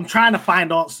 I'm trying to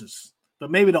find answers, but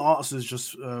maybe the answer is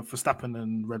just Verstappen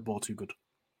and Red Bull are too good,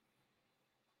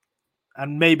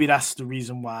 and maybe that's the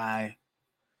reason why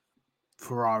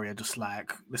Ferrari are just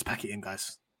like, let's pack it in,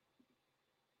 guys.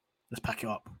 Let's pack it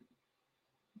up.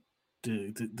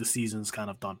 The season's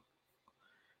kind of done,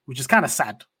 which is kind of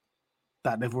sad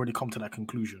that they've already come to that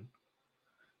conclusion,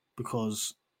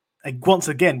 because. And once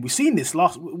again, we saw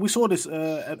this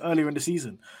earlier in the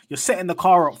season. You're setting the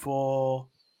car up for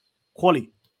quali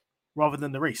rather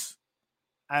than the race.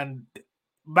 And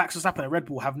Max Verstappen and Red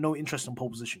Bull have no interest in pole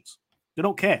positions. They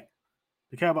don't care.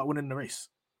 They care about winning the race.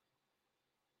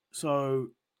 So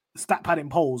stat padding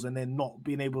poles and then not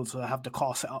being able to have the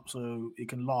car set up so it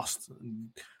can last and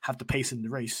have the pace in the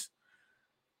race,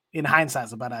 in hindsight,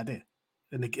 is a bad idea.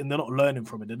 And they're not learning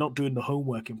from it. They're not doing the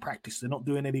homework in practice. They're not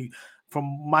doing any,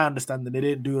 from my understanding, they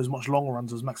didn't do as much long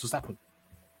runs as Max Verstappen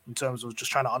in terms of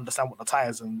just trying to understand what the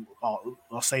tyres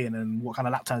are saying and what kind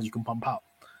of lap times you can pump out.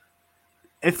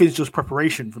 Everything's just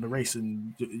preparation for the race,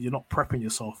 and you're not prepping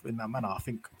yourself in that manner. I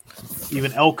think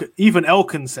even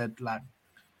Elkan said, like,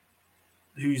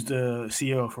 who's the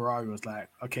CEO of Ferrari, was like,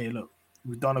 okay, look,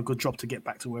 we've done a good job to get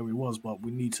back to where we was, but we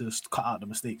need to cut out the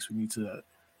mistakes. We need to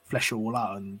flesh it all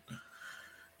out. And,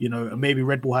 you know, and maybe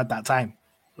Red Bull had that time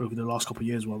over the last couple of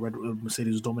years where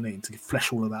Mercedes was dominating to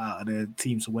flesh all of that out of their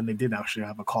team. So when they did actually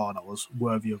have a car that was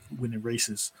worthy of winning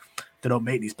races, they don't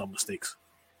make these dumb mistakes.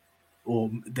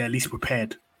 Or they're at least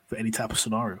prepared for any type of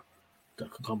scenario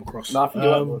that could come across. No, I think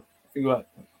you're right.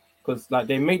 Because like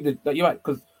they made you're right.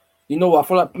 Because you know what, I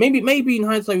feel like maybe in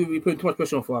hindsight we put too much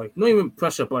pressure on Ferrari. Not even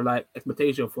pressure, but like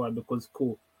expectation for it. Because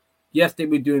cool, yes, they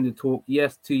were doing the talk.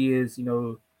 Yes, 2 years, you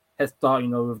know, head start, you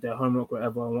know, with their homework,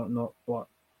 whatever and whatnot. But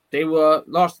they were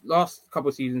last couple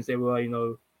of seasons. They were, you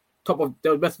know, they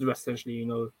were best of the rest essentially. You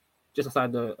know, just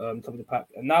outside the top of the pack.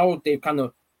 And now they've kind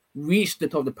of reached the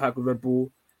top of the pack with Red Bull.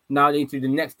 Now they need to do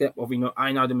the next step of, you know,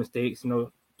 iron out the mistakes, you know,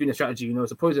 doing the strategy, you know,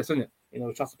 it's a process, isn't it? You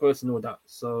know, trust the person and all that.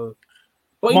 So,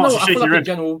 but you know, I feel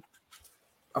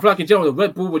like in general, the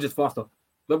Red Bull were just faster.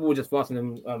 Red Bull were just faster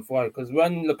than Ferrari. Because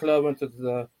when Leclerc went to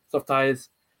the soft tyres,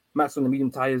 Max on the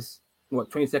medium tyres,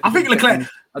 20 seconds? I think Leclerc...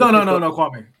 No,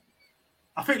 Kwame.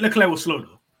 I think Leclerc was slow,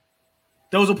 though.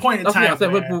 There was a point in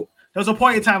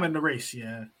time in the race,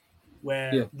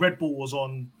 where Red Bull was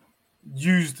on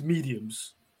used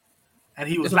mediums. And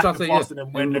he was lapping faster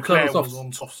than when Leclerc was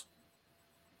on softs.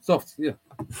 Soft, yeah.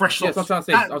 Fresh softs. That's what I'm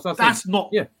trying to say. That's not...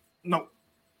 Yeah. No.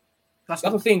 That's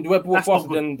what I'm saying. The Red Bull faster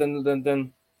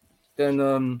than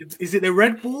Is it the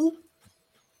Red Bull?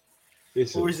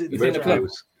 Listen, or is it the Red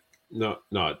Bulls? No,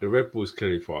 the Red Bull's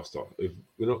clearly faster. If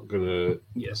we're not gonna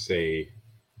say,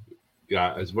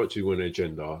 as much as we want an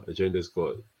agenda's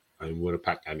got, and we want to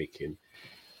pack Anakin.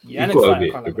 Yeah, you've got to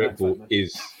admit, the Red Bull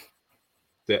is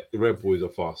the Red Bull is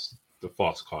the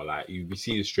fast car. Like you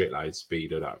see the straight line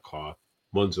speed of that car.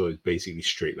 Monza is basically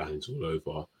straight lines all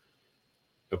over.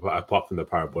 Apart from the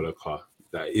parabolic car,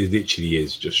 that it literally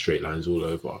is just straight lines all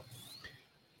over.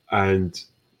 And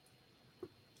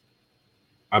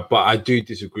but I do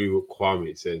disagree with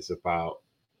Kwame says about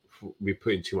we're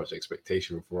putting too much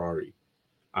expectation on Ferrari.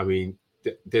 I mean,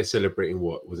 they're celebrating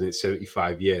what was it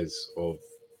 75 years of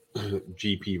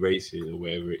GP racing or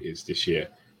whatever it is this year.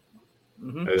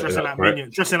 Mm-hmm.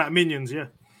 Dressing like minions, yeah.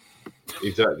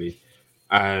 Exactly.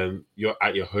 You're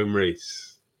at your home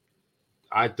race.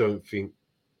 I don't think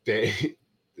the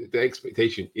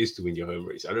expectation is to win your home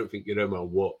race. I don't think, no matter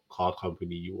what car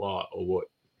company you are or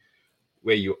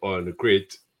where you are on the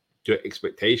grid, your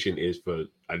expectation is for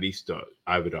at least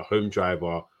either the home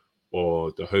driver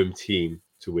or the home team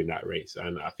to win that race.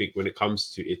 And I think when it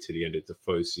comes to Italy and the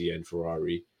Tifosi and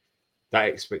Ferrari, that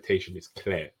expectation is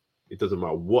clear. It doesn't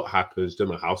matter what happens, no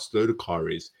matter how slow the car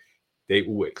is, they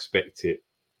all expect it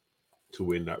to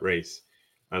win that race.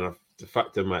 And the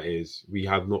fact of the matter is, we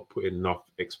have not put enough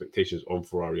expectations on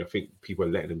Ferrari. I think people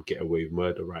are letting them get away with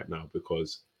murder right now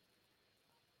because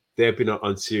they've been an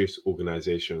unserious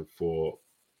organization for,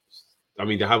 I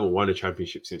mean, they haven't won a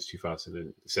championship since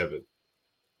 2007.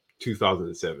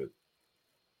 2007.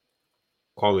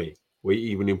 Kwame, were you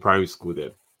even in primary school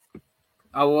then?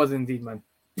 I was indeed, man.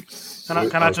 Can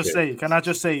I just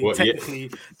say? Well,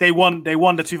 technically, they won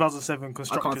the 2007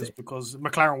 constructors because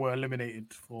McLaren were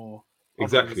eliminated for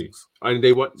exactly, and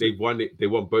they won it. They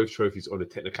won both trophies on a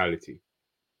technicality.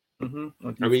 Mm-hmm.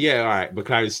 Okay. I mean, all right,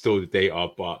 McLaren's still the they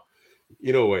are, but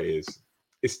you know what it is.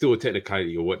 It's still a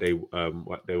technicality of what they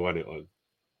won it on.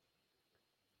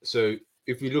 So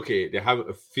if you look at it, they haven't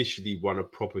officially won a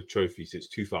proper trophy since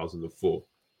 2004.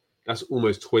 That's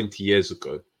almost 20 years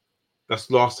ago. That's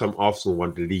the last time Arsenal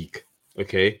won the league.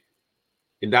 Okay,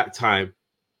 in that time,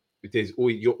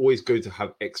 you're always going to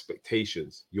have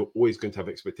expectations. You're always going to have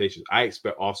expectations. I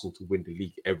expect Arsenal to win the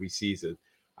league every season.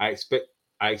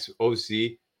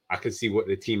 Obviously, I can see what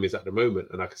the team is at the moment,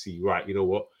 and I can see, right, you know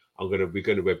what,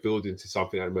 we're building to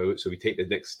something at the moment, so we take the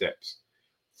next steps.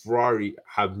 Ferrari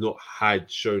have not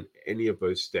shown any of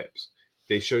those steps.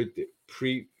 They showed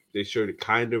it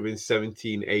kind of in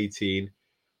 17, 18,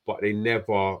 but they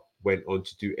never went on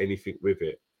to do anything with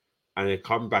it. And they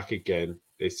come back again.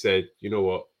 They said, you know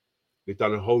what, we've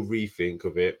done a whole rethink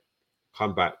of it.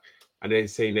 Come back. and they're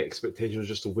saying the expectation was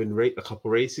just to win a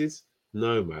couple races.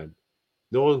 No, man.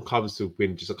 No one comes to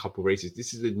win just a couple races.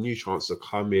 This is a new chance to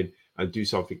come in and do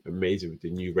something amazing with the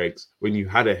new regs when you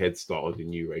had a head start on the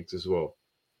new regs as well.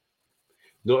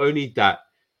 Not only that,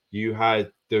 you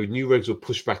had the new regs were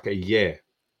pushed back a year.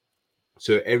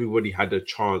 So everybody had a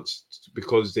chance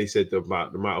because they said the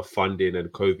amount of funding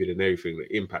and COVID and everything,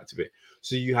 the impact of it.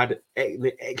 So you had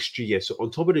an extra year. So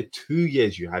on top of the 2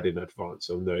 years you had in advance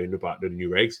of knowing about the new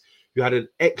regs, you had an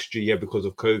extra year because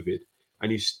of COVID,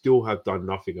 and you still have done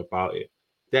nothing about it.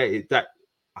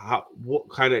 What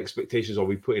kind of expectations are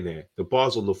we putting here? The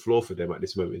bar's on the floor for them at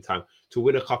this moment in time to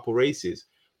win a couple races.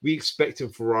 We expecting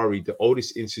Ferrari, the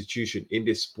oldest institution in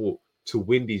this sport, to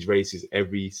win these races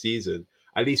every season.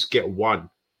 At least get one.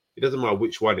 It doesn't matter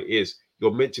which one it is.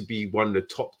 You're meant to be one of the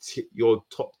top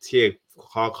tier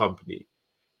car company.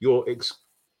 Your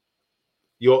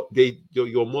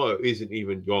motto isn't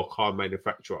even your car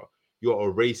manufacturer. You're a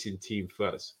racing team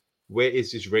first. Where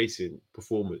is this racing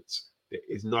performance? There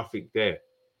is nothing there,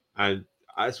 and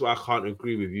that's why I can't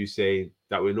agree with you saying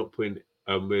that we're not putting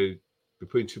we're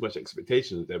putting too much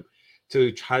expectation on them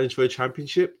to challenge for a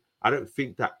championship. I don't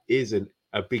think that is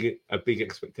a big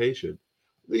expectation.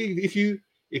 If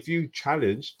you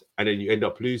challenged and then you end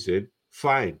up losing,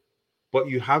 fine. But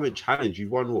you haven't challenged.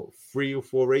 You've won what, 3 or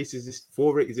 4 races? Is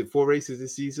it 4 races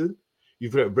this season?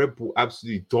 You've let Red Bull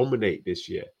absolutely dominate this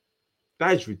year.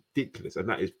 That is ridiculous, and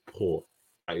that is poor.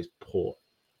 That is poor.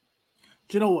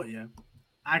 Do you know what? Yeah,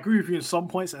 I agree with you in some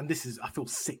points, and I feel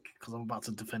sick because I'm about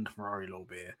to defend Ferrari a little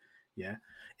bit here. Yeah,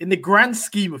 in the grand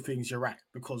scheme of things, you're right,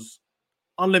 because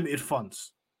unlimited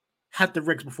funds had the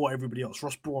regs before everybody else.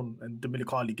 Ross Brawn and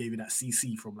Dominicali gave you that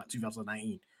CC from like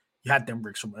 2019. You had them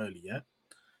regs from early, yeah.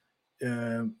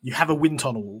 You have a wind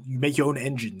tunnel. You make your own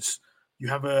engines. You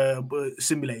have a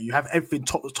simulator. You have everything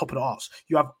top of the arse.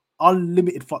 You have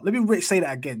unlimited fun. Let me say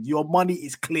that again. Your money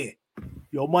is clear.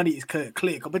 Your money is clear.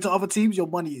 Compared to other teams, your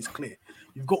money is clear.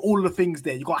 You've got all the things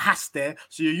there. You've got Haas there,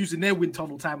 so you're using their wind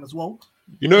tunnel time as well.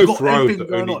 You know, Ferrari was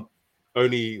the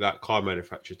only like car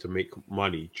manufacturer to make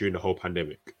money during the whole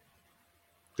pandemic.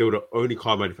 They were the only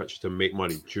car manufacturer to make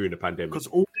money during the pandemic. Because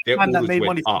all them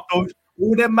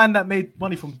man that made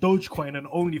money from Dogecoin and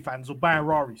OnlyFans were buying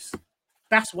Raris.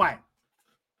 That's why.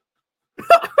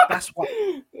 That's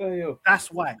why.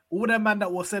 That's why. All them man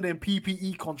that were selling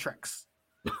PPE contracts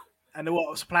and they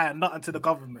were supplying nothing to the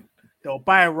government, they were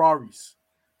buying Raris.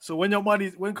 So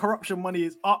when corruption money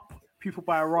is up, people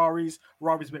buy Raris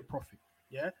make profit.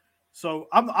 Yeah. So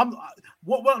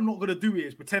what I'm not gonna do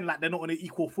is pretend like they're not on an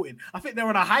equal footing. I think they're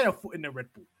on a higher footing than Red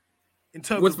Bull in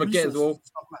terms of resources as well. And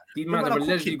stuff like. These men have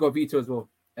allegedly got veto as well.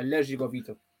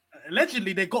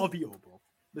 Allegedly they got a veto, bro.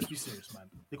 Let's be serious, man.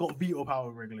 They got veto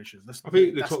power regulations. I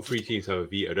think the top 3 teams have a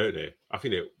veto, don't they? I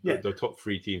think the top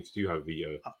 3 teams do have a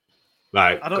veto.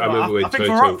 Like I remember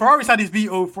when Ferrari's had his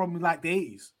veto from like the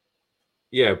 80s.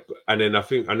 Yeah, and then I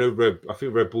think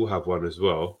Red Bull have one as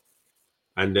well.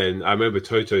 And then I remember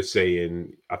Toto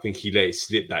saying, I think he let it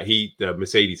slip that the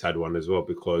Mercedes had one as well,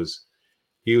 because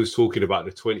he was talking about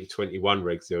the 2021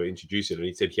 regs they were introducing, and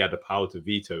he said he had the power to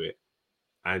veto it,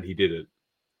 and he didn't.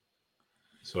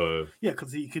 So yeah,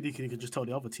 because he could just tell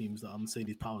the other teams that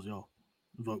Mercedes powers,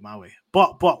 vote my way.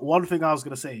 But one thing I was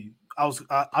gonna say, I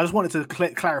just wanted to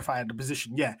clarify the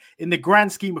position. Yeah, in the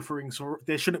grand scheme of things,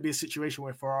 there shouldn't be a situation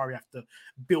where Ferrari have to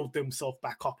build themselves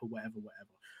back up or whatever.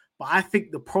 But I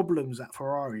think the problems at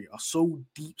Ferrari are so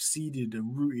deep-seated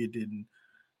and rooted in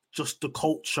just the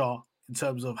culture in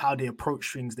terms of how they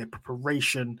approach things, their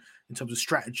preparation, in terms of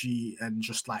strategy, and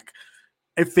just like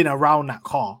everything around that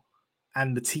car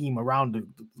and the team around the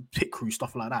pit crew,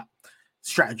 stuff like that,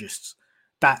 strategists,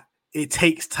 that it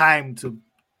takes time to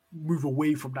move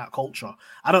away from that culture.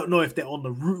 I don't know if they're on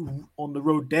the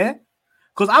road there,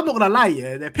 because I'm not gonna lie,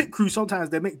 their pit crew sometimes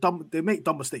they make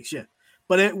dumb mistakes,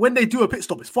 but when they do a pit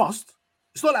stop, it's fast.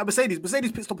 It's not like Mercedes.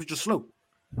 Mercedes pit stop is just slow.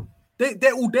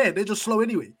 They're all there. They're just slow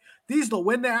anyway. These though,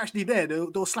 when they're actually there,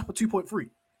 they'll slap a 2.3.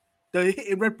 They're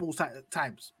hitting Red Bull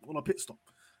times on a pit stop.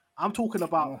 I'm talking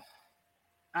about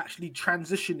actually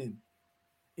transitioning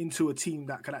into a team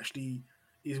that can actually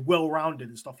is well-rounded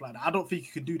and stuff like that. I don't think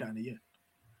you can do that in a year.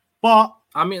 But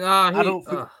I mean, I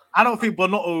don't think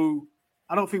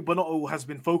Bonotto has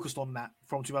been focused on that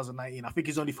from 2019. I think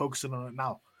he's only focusing on it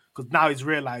now, because now he's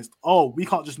realized, we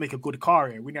can't just make a good car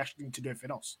here. We actually need to do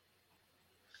everything else.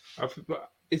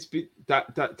 But it's been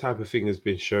that type of thing has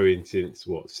been showing since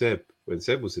when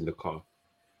Seb was in the car.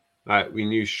 Like, we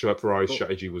knew Ferrari's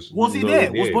strategy was. Was he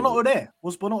there? Was Bonotto there?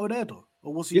 Was Bonotto there though?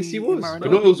 Or was he? Yes, he was.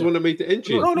 Bonotto was the one that made the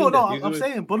engine. No. I'm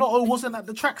saying Bonotto wasn't at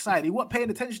the track side. He wasn't paying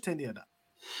attention to any of that.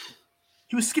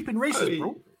 He was skipping races,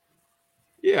 bro.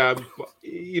 Yeah, but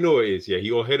you know what it is. Yeah,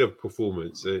 you're ahead of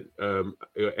performance, ahead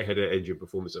of engine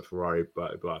performance at Ferrari,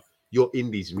 but you're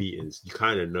in these meetings. You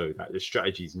kind of know that the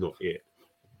strategy is not it.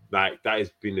 Like that has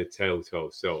been a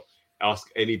telltale. So ask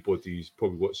anybody who's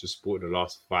probably watched the sport in the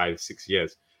last 5-6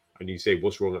 years, and you say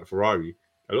what's wrong at Ferrari.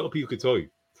 A lot of people could tell you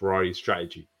Ferrari's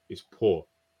strategy is poor.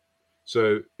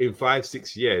 So in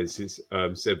 5-6 years since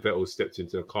Seb Vettel stepped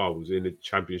into the car, was in the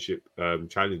championship,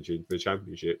 challenging for the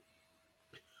championship.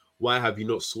 Why have you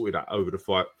not sorted that over the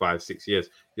 5-6 years?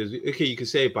 Because, okay, you can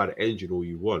say about the engine all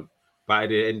you want, but at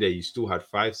the end there, you still had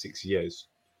 5-6 years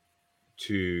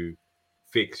to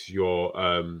fix your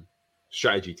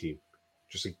strategy team.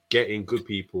 Just to get in good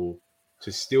people,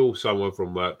 to steal someone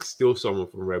from Merck, steal someone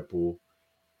from Red Bull.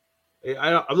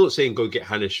 I'm not saying go get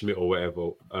Hannah Schmidt or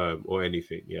whatever or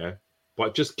anything, yeah,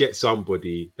 but just get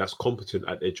somebody that's competent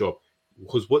at their job.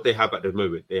 Because what they have at the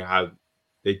moment,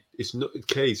 it's not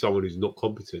clearly someone who's not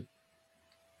competent.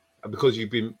 And because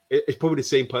it's probably the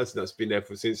same person that's been there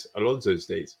since Alonso's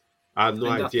days. I have no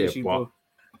idea, but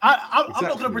I'm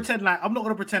not going to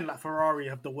pretend like Ferrari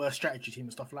have the worst strategy team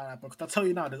and stuff like that. Because I tell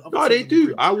you now, there's other they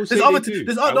do. I will say they do.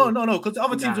 No, because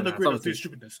other teams on the grid are doing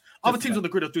stupidness. Other teams on the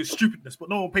grid are doing stupidness, but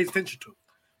no one pays attention to them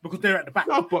because they're at the back.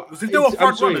 No, but if they were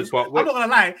front runners, I'm not going to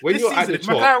lie. When this you're season, at the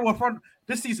top, if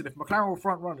McLaren were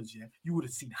front runners, yeah, you would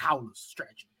have seen howlers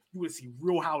strategy. You would have seen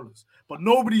real howlers, but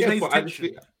nobody pays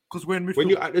attention because we're in midfield. When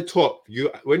you're at the top,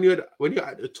 when you're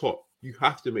at the top, you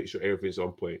have to make sure everything's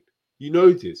on point. You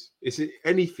know this. It's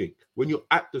anything. When you're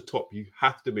at the top, you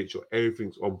have to make sure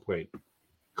everything's on point.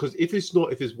 Because if it's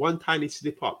not, if it's one tiny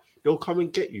slip up, they'll come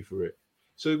and get you for it.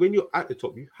 So when you're at the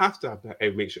top, you have to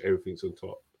make sure everything's on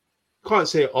top. You can't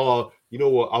say, oh, you know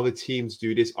what, other teams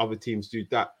do this, other teams do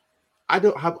that. I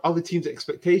don't have other teams'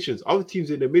 expectations. Other teams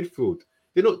in the midfield,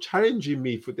 they're not challenging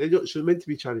me they're not meant to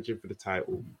be challenging for the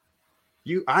title.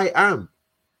 I am.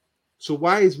 So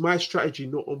why is my strategy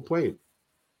not on point?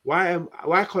 Why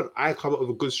can't I come up with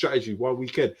a good strategy one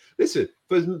weekend? Listen,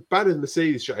 for as bad as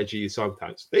Mercedes' strategy is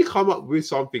sometimes, they come up with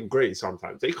something great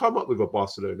sometimes. They come up with a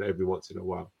Barcelona every once in a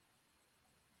while.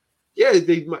 Yeah,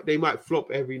 they might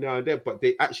flop every now and then, but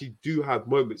they actually do have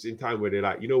moments in time where they're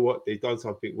like, you know what, they've done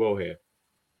something well here.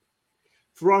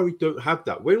 Ferrari don't have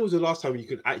that. When was the last time you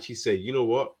can actually say, you know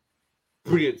what,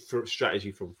 brilliant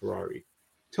strategy from Ferrari?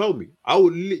 Tell me. I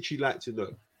would literally like to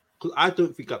know. Because I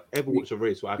don't think I've ever watched a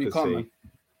race where I could say...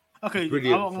 Okay, I'm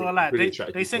not gonna lie.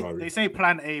 They say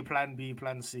plan A, plan B,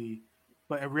 plan C,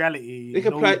 but in reality, they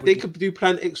could do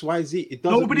plan X, Y, Z.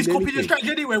 Nobody's copying your strategy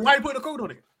anyway. Why are you putting a code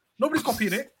on it? Nobody's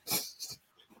copying it.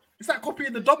 It's like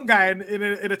copying the dumb guy in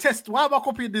a test. Why am I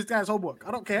copying this guy's homework?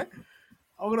 I don't care.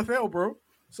 I'm gonna fail, bro.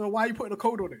 So why are you putting a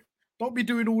code on it? Don't be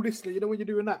doing all this. You know when you're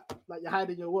doing that, like you're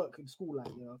hiding your work in school, like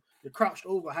you're crouched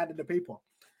over hiding the paper.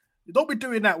 You don't be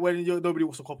doing that when nobody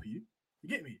wants to copy you. You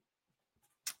get me?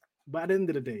 But at the end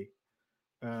of the day,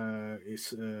 I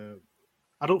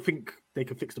don't think they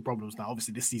can fix the problems now.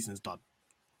 Obviously, this season's done.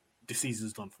 This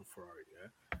season's done for Ferrari.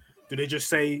 Yeah. Do they just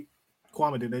say,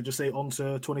 Kwame? Did they just say on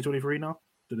to 2023 now?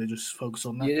 Do they just focus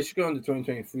on that? Yeah, they should go on to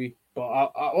 2023.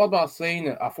 But what about saying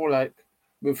it? I feel like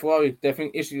with Ferrari, their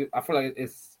issue. I feel like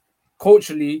it's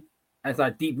culturally and it's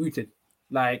like deep rooted,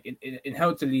 like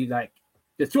inherently, like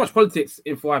there's too much politics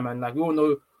in Ferrari, man. Like we all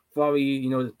know. Ferrari,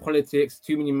 there's politics,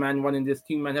 too many men running this,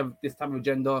 too many have this type of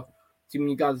agenda, too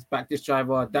many guys back this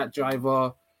driver, that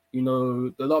driver, a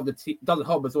lot of the team doesn't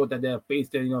help as well that they're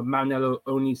based in, Maranello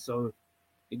only, so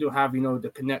they don't have, the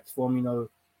connect from,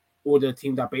 all the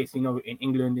teams that are based, in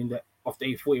England in the off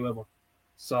the A40, whatever.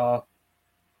 So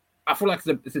I feel like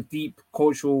it's a deep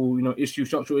cultural,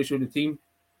 structural issue with the team.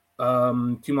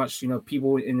 Too much,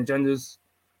 people in agendas,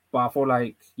 but I feel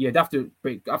like, they have to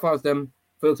break. I thought them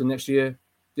fail to next year.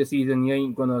 This season, you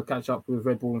ain't gonna catch up with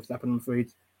Red Bull and Verstappen, I'm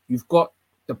afraid. You've got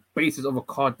the basis of a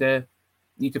car there.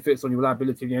 You need to fix on your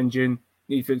reliability of the engine.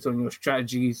 You need to fix on your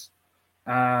strategies.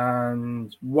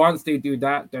 And once they do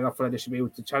that, then I feel like they should be able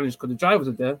to challenge because the drivers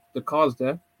are there, the car's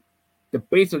there, the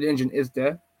base of the engine is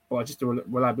there, but just the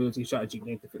reliability strategy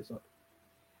they need to fix up.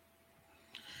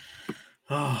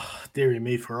 Oh, dearie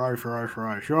me, Ferrari. If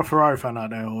you're a Ferrari fan out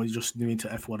there, or you just new into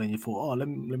F1 and you thought, let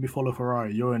me follow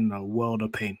Ferrari, you're in a world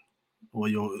of pain. Or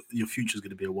your future's going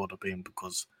to be a world of pain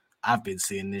because I've been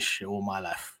seeing this shit all my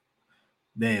life.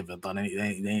 They haven't done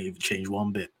anything. They ain't even changed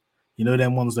one bit.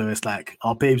 Them ones where it's like,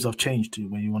 our babes have changed too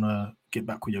when you want to get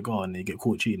back with your girl and you get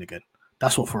caught cheating again.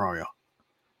 That's what Ferrari are.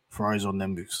 Ferrari's on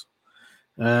them moves.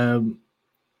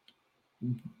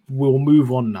 We'll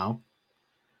move on now.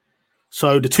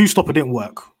 So the two-stopper didn't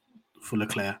work for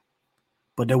Leclerc,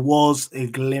 but there was a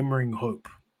glimmering hope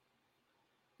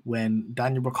when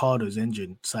Daniel Ricciardo's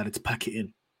engine decided to pack it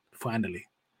in, finally.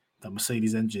 that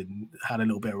Mercedes engine had a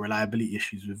little bit of reliability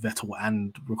issues with Vettel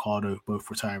and Ricciardo both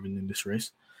retiring in this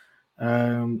race,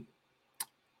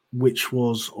 which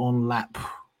was on lap,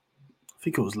 I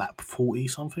think it was lap 40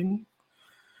 something.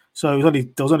 So there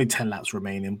was only 10 laps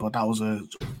remaining, but that was an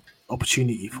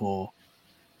opportunity for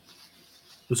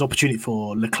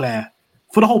Leclerc.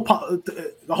 For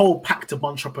the whole pack to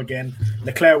bunch up again.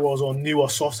 Leclerc was on newer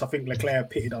softs. I think Leclerc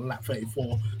pitted on lap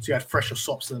 34, so he had fresher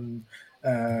softs, and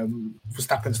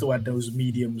Verstappen still had those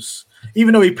mediums.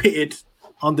 Even though he pitted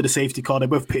under the safety car, they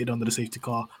both pitted under the safety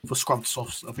car for scrubbed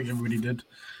softs. I think everybody did.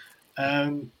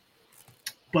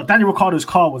 But Daniel Ricciardo's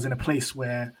car was in a place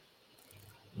where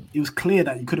it was clear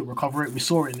that you couldn't recover it. We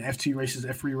saw it in F2 races,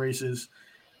 F3 races,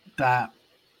 that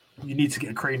you need to get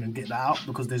a crane and get that out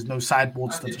because there's no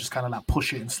sideboards to just kind of like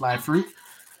push it and slide through.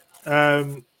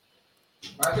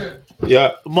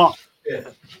 Yeah. Mark.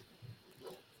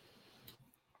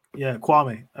 Yeah,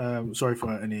 Kwame. Sorry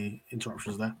for any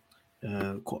interruptions there.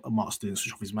 Mark's didn't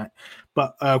switch off his mic.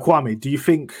 But Kwame, do you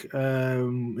think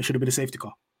it should have been a safety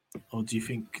car? Or do you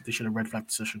think they should have red flagged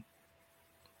the session?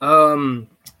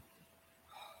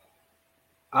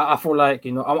 I feel like,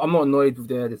 I'm not annoyed with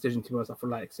their decision, to be honest. I feel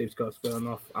like safety car is fair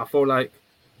enough. I feel like,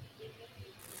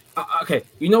 okay,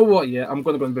 you know what? Yeah, I'm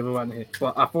going to go a bit around here.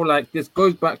 But I feel like this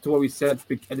goes back to what we said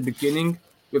at the beginning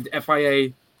with the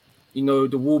FIA,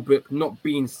 the rule book not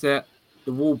being set,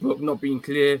 the rule book not being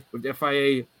clear with the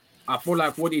FIA. I feel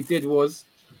like what they did was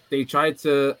they tried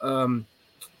to,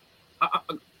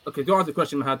 okay, to answer the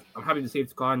question I'm happy to save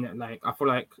the car, and like I feel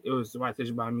like it was the right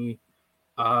decision by me.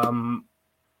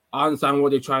 I understand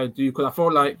what they try to do because I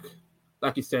feel like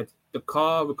you said,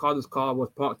 Ricardo's car was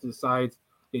parked to the side.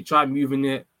 They tried moving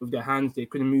it with their hands. They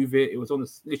couldn't move it. It was on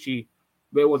literally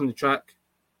where it was on the track.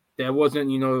 There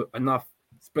wasn't, enough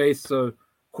space. So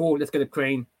cool, let's get a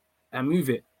crane and move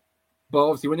it. But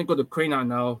obviously, when they got the crane out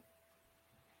now,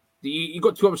 you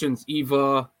got two options. You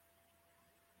got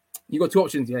two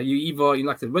options. Yeah, you either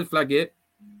like I said, red flag it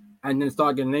and then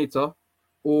start again later,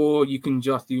 or you can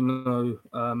just yellow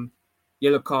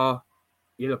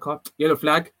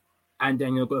flag, and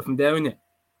then you'll go from there, innit?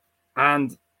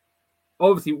 And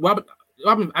obviously, what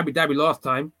happened with Abu Dhabi last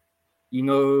time,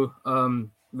 their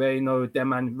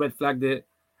man red flagged it,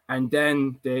 and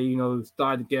then they,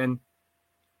 started again.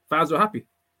 Fans were happy.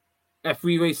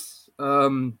 F3 race,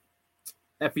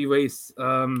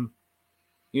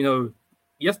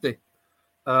 yesterday.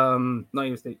 Not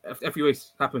yesterday. F3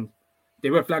 race happened. They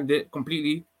red flagged it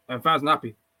completely, and fans were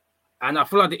happy. And I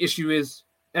feel like the issue is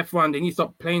F1, they need to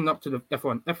stop playing up to the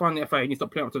F1 and the FIA need to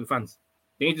stop playing up to the fans.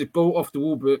 They need to go off the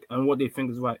rule book and what they think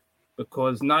is right.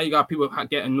 Because now you got people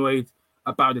get annoyed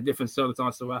about the different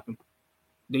circumstances that happen.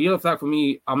 The yellow flag for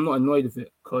me, I'm not annoyed with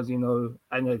it because,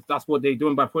 I know that's what they're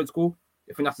doing by protocol.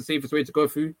 If that's the safest way to go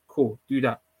through, cool, do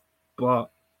that.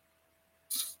 But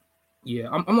yeah,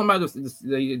 I'm not mad at the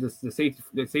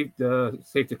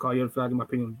safety car yellow flag in my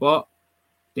opinion. But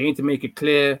they need to make it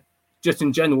clear, just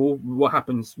in general, what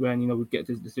happens when we get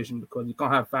this decision, because you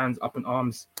can't have fans up in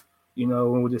arms,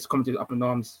 or this committee up in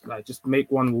arms. Like, just make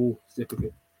one rule, stick with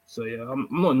it. So yeah, I'm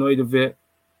not annoyed with it.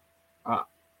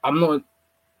 I'm not.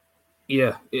 Yeah,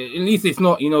 at least it's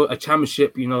not a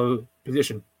championship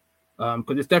position,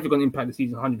 because it's definitely going to impact the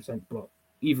season 100%. But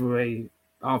either way,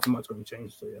 I don't think much going to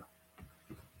change. So yeah.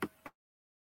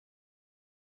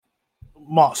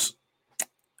 Mars,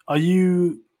 are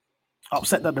you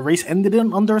upset that the race ended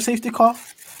under a safety car?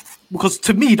 Because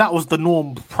to me, that was the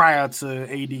norm prior to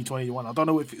AD 21. I don't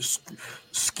know if it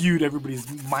skewed everybody's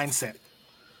mindset,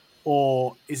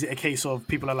 or is it a case of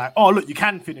people are like, oh, look, you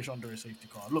can finish under a safety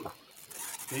car. Look,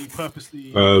 they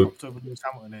purposely popped over Lewis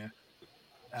Hamilton here.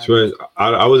 So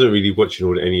I wasn't really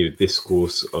watching any of the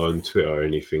discourse on Twitter or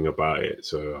anything about it.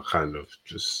 So I kind of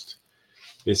just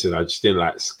listen. I just didn't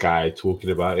like Sky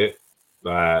talking about it.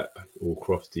 Like all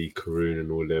Crofty, Karun,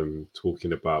 and all them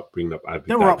talking about bringing up Abu Dhabi.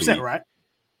 They were upset, right?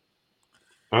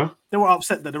 Huh? They were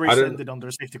upset that the race ended under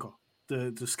a safety car.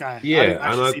 The Sky. Yeah,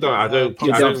 I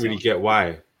don't really get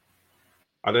why.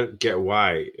 I don't get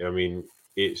why. I mean,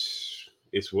 it's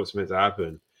what's meant to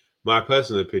happen. My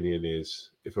personal opinion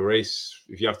is, if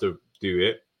you have to do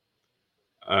it,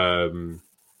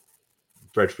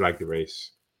 red flag the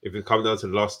race. If it comes down to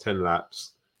the last 10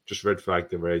 laps, just red flag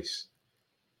the race.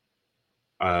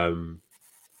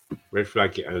 Red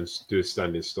flag it and do a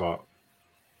standing start.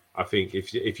 I think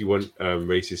if you want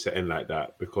races to end like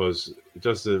that, because it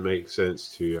just doesn't make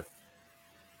sense to.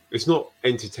 It's not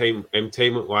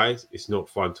entertainment wise. It's not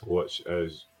fun to watch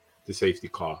as the safety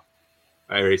car.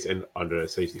 A race end under a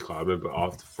safety car. I remember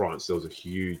after France there was a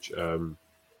huge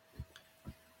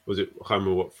was it? I can't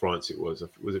remember what France it was.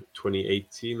 Was it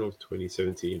 2018 or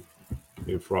 2017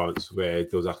 in France, where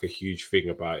there was like a huge thing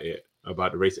about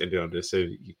the race ending under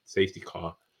the safety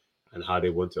car, and how they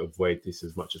want to avoid this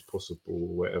as much as possible, or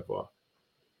whatever.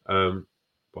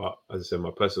 But as I said,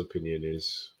 my personal opinion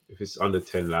is if it's under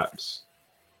 10 laps,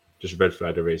 just red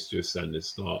flag the race, do a standard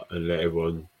start, and let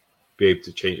everyone be able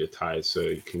to change their tires so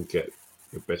you can get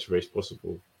the best race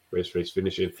possible. Race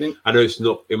finishing. I know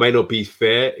it may not be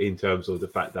fair in terms of the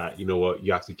fact that, you know what,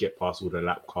 you have to get past all the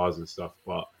lap cars and stuff,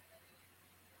 but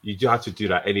you do have to do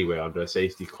that anyway under a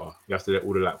safety car. You have to let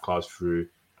all the lap cars through,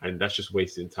 and that's just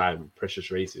wasting time,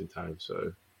 precious racing time.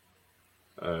 So,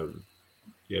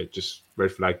 just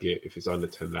red flag it if it's under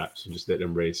 10 laps and just let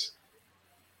them race.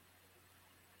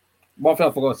 One thing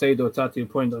I forgot to say though, to add to your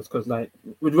point, though, is because like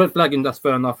with red flagging, that's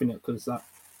fair enough in it. Because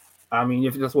I mean,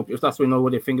 if that's what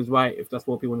they think is right, if that's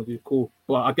what people want to do, cool.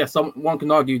 But I guess one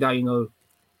can argue that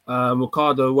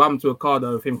Ricardo, what happened to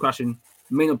Ricardo with him crashing,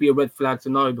 may not be a red flag to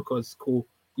know because cool.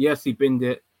 Yes, he binned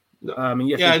it. Yes,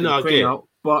 he took the crane out.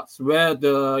 But where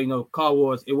the car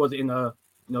was, it wasn't in a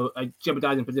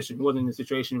jeopardizing position. It wasn't in a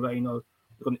situation where it's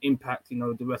going to impact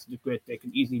the rest of the grid. They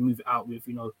can easily move it out with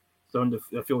slowing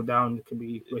the field down. It can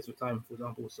be a waste of time, for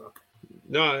example. So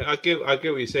no, I get what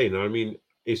you're saying. I mean,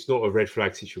 it's not a red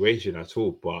flag situation at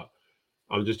all. But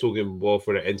I'm just talking more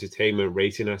for the entertainment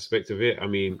racing aspect of it. I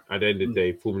mean, at the end of the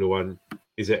day, Formula One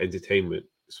is an entertainment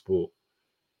sport,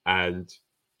 and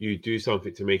you do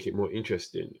something to make it more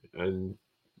interesting. And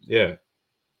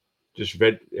just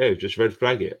red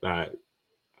flag it. Like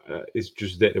it's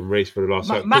just let them race for the last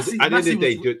time. At the end of the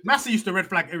day, Massey used to red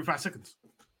flag every 5 seconds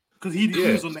because he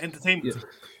was on the entertainment.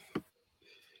 Yeah.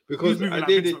 Because at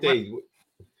the end of the day,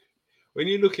 when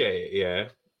you look at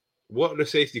it, what the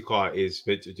safety car is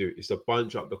meant to do is to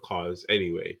bunch up the cars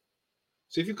anyway.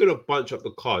 So if you're going to bunch up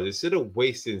the cars, instead of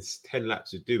wasting 10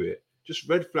 laps to do it, just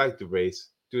red flag the race,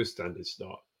 do a standard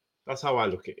start. That's how I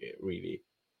look at it, really.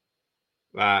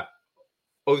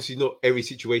 Obviously, not every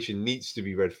situation needs to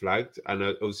be red flagged. And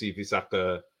obviously, if it's like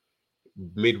a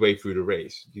midway through the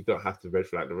race, you don't have to red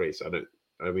flag the race.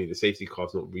 I mean, the safety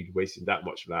car's not really wasting that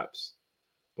much laps.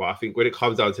 But I think when it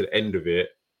comes down to the end of it,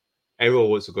 everyone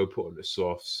wants to go put on the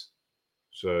softs.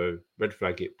 So red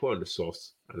flag it, put on the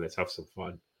softs, and let's have some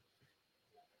fun.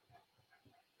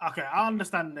 Okay, I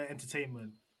understand the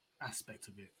entertainment aspect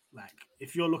of it. Like,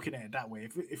 if you're looking at it that way,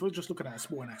 if we're just looking at a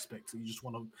sporting aspect and you just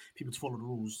want people to follow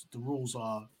the rules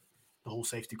are the whole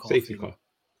safety car.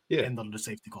 End on the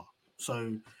safety car.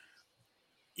 So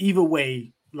either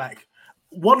way, like,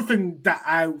 one thing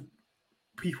that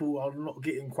people are not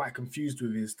getting quite confused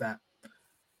with is that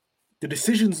the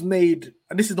decisions made,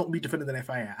 and this is not me defending the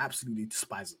FIA, I absolutely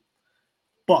despise them,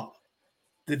 but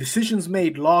the decisions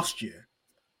made last year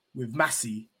with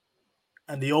Massey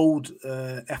and the old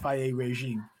FIA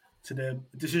regime to the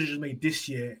decisions made this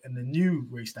year and the new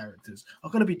race directors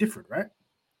are going to be different, right?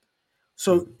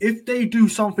 So if they do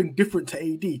something different to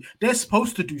AD, they're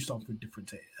supposed to do something different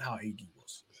to how AD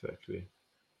was. Exactly.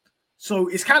 So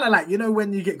it's kind of like,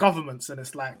 when you get governments and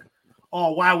it's like,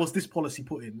 oh, why was this policy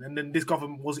put in? And then this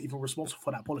government wasn't even responsible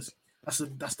for that policy.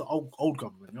 That's the old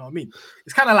government, you know what I mean?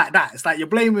 It's kind of like that. It's like you're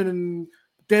blaming and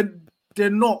they're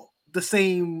not the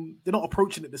same, they're not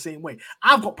approaching it the same way.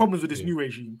 I've got problems with this new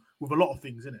regime with a lot of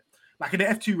things in it. Like in the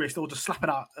F2 race, they were just slapping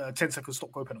out 10-second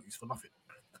stop-go penalties for nothing.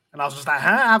 And I was just like,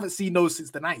 I haven't seen those since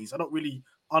the 90s. I don't really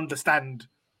understand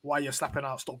why you're slapping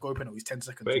out stop-go penalties 10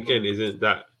 seconds. But again, isn't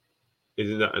that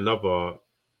another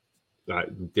like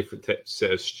different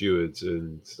set of stewards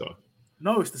and stuff?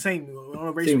 No, it's the same. On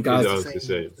a race same guys.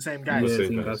 The same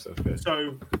guys.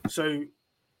 So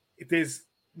if there's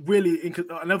really,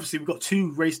 and obviously we've got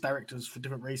 2 race directors for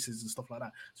different races and stuff like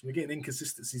that. So we're getting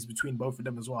inconsistencies between both of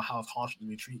them as well. How harshly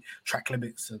they treat track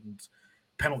limits and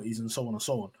penalties and so on and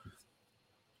so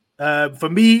on. For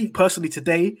me personally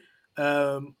today,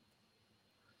 I'm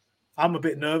a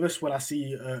bit nervous when I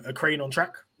see a crane on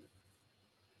track,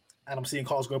 and I'm seeing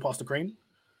cars go past the crane.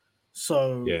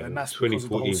 So and that's because of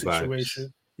the whole situation.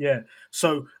 Vibes. Yeah.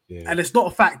 So and it's not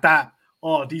a fact that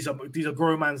these are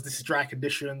grown mans. This is dry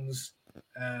conditions.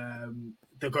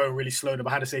 They're going really slow. They're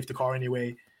behind a safety car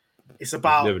anyway. It's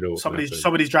about some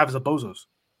of these drivers are bozos.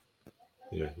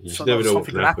 Yeah, you just never know what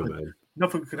can happen, man.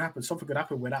 Nothing could happen. Something could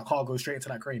happen where that car goes straight into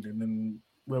that crane, and then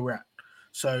where we're at.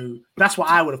 So that's why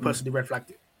I would have personally red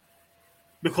flagged it.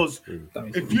 Because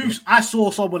I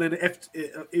saw someone in the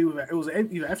it was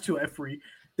either F2 or F3,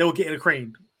 they were getting a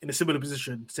crane in a similar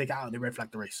position to take it out, and they red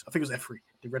flagged the race. I think it was F3.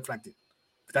 They red flagged it.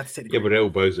 But they're all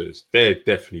bozos. They're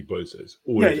definitely bozos.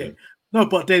 All of them. No,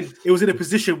 but then it was in a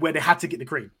position where they had to get the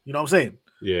crane. You know what I'm saying?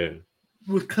 Yeah.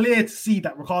 was clear to see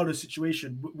that Ricciardo's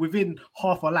situation within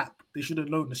half a lap, they should have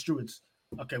known the stewards.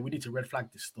 Okay, we need to red flag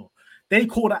this store. They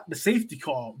called out the safety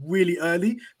car really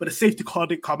early, but the safety car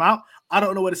didn't come out. I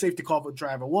don't know where the safety car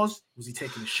driver was. Was he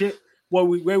taking a shit?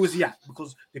 Where was he at?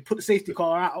 Because they put the safety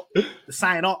car out, the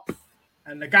sign up,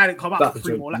 and the guy didn't come out for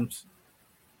 3 more laps.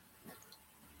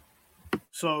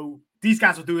 So these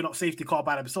guys were doing up safety car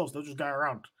by themselves. They'll just go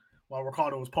around while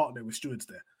Ricciardo was partnered with stewards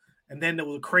there. And then there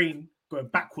was a crane going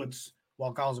backwards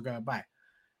while guys were going by.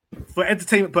 For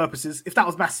entertainment purposes, if that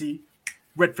was Massey,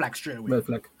 red flag straight away. Red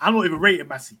flag. I'm not even rating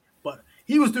Massey, but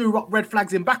he was doing red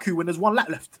flags in Baku when there's 1 lap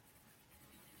left.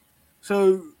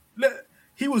 So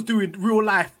he was doing real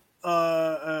life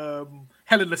Hell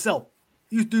in a Cell.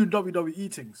 He was doing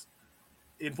WWE things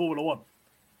in Formula 1.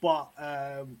 But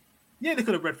yeah, they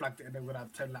could have red flagged it and then we'd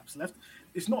have 10 laps left.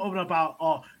 It's not even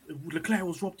about Leclerc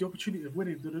was robbed the opportunity of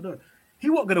winning. He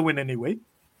wasn't going to win anyway.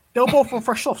 They were both on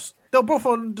fresh softs. They were both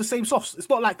on the same softs. It's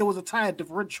not like there was a tyre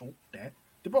differential there.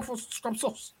 They're both on scrub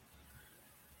softs.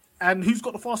 And who's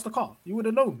got the faster car? You would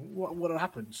have known what would have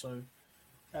happened. So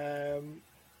there's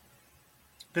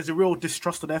a real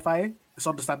distrust of the FIA. It's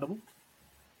understandable.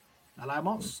 I like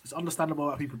Marks. It's understandable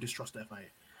that people distrust the FIA.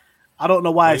 I don't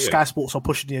know why Sky Sports are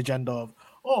pushing the agenda of,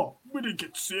 we didn't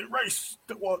get to see a race.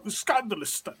 That was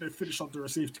scandalous that they finished under a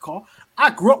safety car.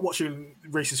 I grew up watching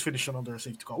races finishing under a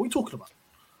safety car. What are you talking about?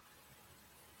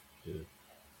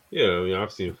 Yeah, I mean,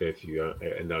 I've seen a fair few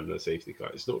end under a safety car.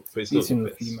 It's not the best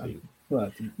thing.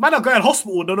 Man, are going to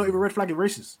hospital and they're not even red flagging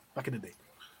races back in the day.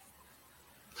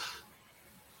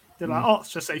 They're like,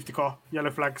 it's just safety car,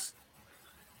 yellow flags.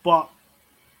 But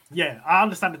yeah, I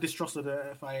understand the distrust of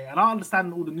the FIA and I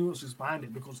understand all the nuances behind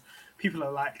it because people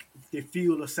are like, they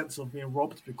feel a sense of being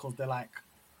robbed because they're like,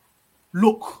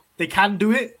 look, they can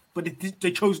do it, but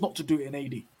they chose not to do it in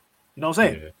AD. You know what I'm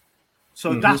saying? Yeah.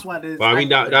 So that's why there's. Well, I mean,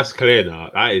 that's clear now.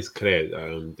 That is clear.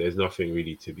 There's nothing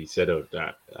really to be said of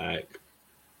that. Like,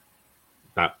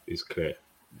 that is clear.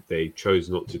 They chose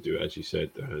not to do it, as you said,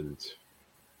 and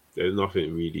there's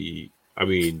nothing really. I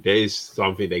mean, there is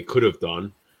something they could have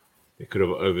done. They could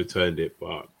have overturned it,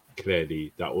 but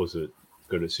clearly that wasn't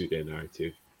going to suit their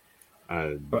narrative.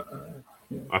 And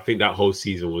I think that whole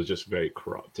season was just very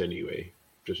corrupt anyway.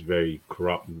 Just very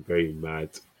corrupt and very mad.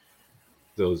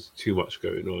 There was too much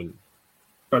going on.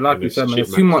 But like you said, man,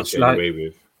 there's too much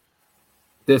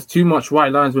there's too much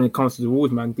white lines when it comes to the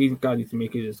rules, man. These guys need to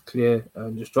make it as clear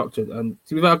and just structured. And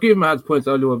to be fair, I'll give him his points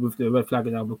earlier with the red flag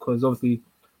now because obviously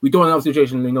we don't have a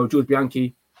situation, Jules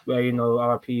Bianchi, where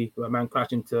RIP, where a man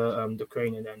crashed into the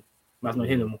crane and then man's not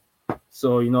hitting him.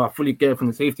 So I fully get it from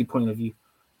the safety point of view.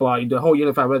 But the whole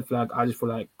yellow flag, red flag, I just feel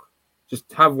like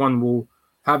just have one rule,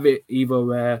 have it either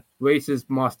where races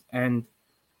must end.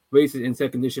 Races in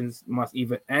set conditions must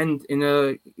either end in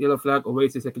a yellow flag or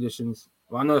races in set conditions,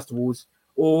 or unearthed rules,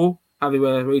 or have it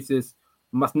where races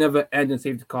must never end in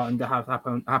safety car and that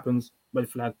happens, red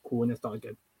flag, cool, and then start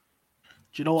again.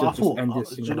 Do you know what I thought? Do you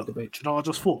know what I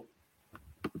just thought?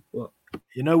 What?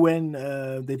 When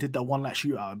they did that one lap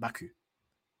shootout in Baku?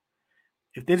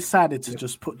 If they decided to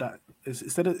just put that,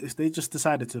 if they just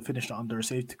decided to finish that under a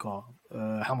safety car,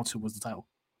 Hamilton was the title.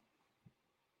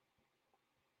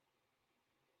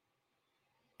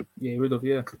 Yeah, he would have,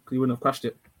 because he wouldn't have crashed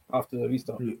it after the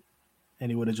restart.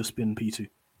 And he would have just been P2.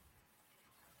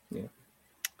 Yeah.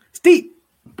 It's deep.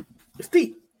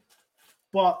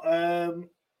 But,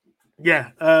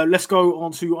 let's go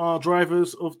on to our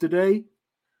drivers of the day.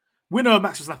 Winner,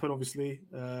 Max Verstappen, obviously.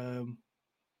 We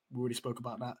already spoke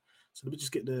about that. So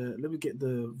let me get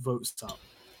the votes out.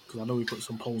 Because I know we put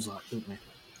some polls out, didn't we?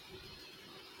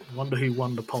 I wonder who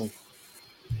won the poll.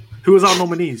 Who was our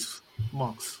nominees,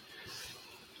 Marks?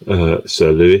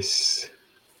 Sir Lewis,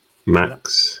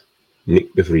 Max,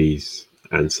 Nick De Vries,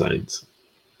 and Sainz.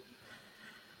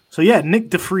 So Nick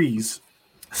De Vries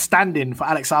standing for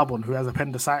Alex Albon, who has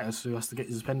appendicitis, who has to get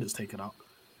his appendix taken out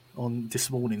on this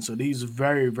morning. So these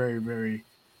very, very, very.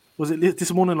 Was it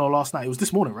this morning or last night? It was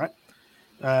this morning, right?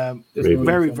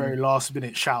 Very, very last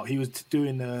minute shout. He was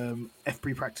doing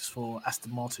F3 practice for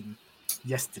Aston Martin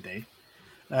yesterday.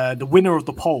 The winner of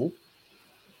the poll.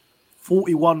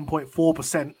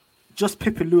 41.4%, just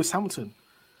pipping Lewis Hamilton.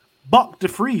 Buck De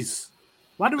Vries.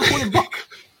 Why do we call him Buck?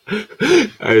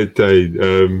 I tell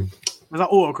you, was that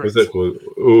autocorrect? What's that called?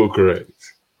 Autocorrect.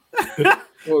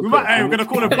 We're going to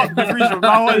call him Buck De Vries from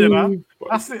now on,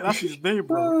 That's it. That's his name,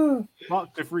 bro.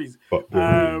 Buck De Vries. Talk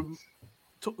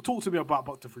to me about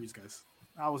Buck De Vries, guys.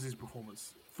 How was his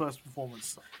performance? First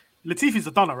performance. Latifi's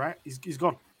a dunner, right? He's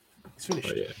gone. He's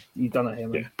finished. Oh, yeah. He's done it here,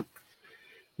 man. Yeah.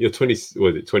 You're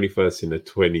 21st in a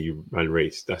 20-man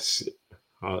race. That's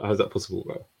how's that possible,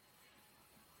 bro?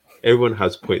 Everyone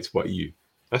has points but you.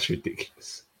 That's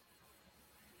ridiculous.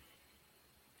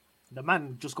 The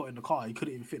man just got in the car. He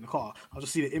couldn't even fit in the car. I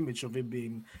just see the image of him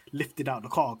being lifted out of the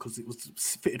car because it was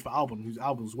fitted for Albon, whose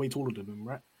Albon's way taller than him,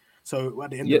 right? So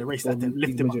at the end of the race, they had to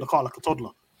lift him out of the car like a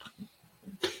toddler.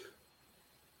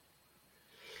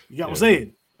 You get what I'm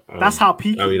saying? That's how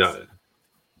peak. I mean, I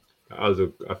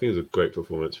think it was a great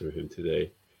performance from him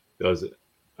today. There's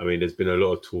been a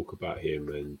lot of talk about him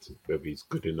and whether he's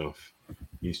good enough.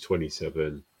 He's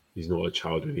 27. He's not a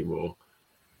child anymore.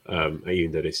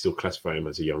 Even though they still classify him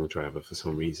as a young driver for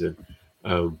some reason.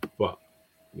 But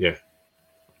yeah,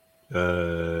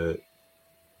 there's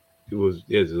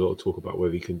a lot of talk about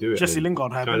whether he can do it. Jesse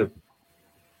Lingard had kind of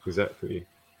exactly.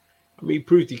 I mean, he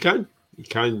proved he can. He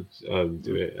can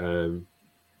do it.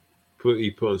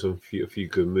 He put on a few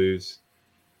good moves,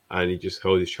 and he just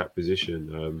held his track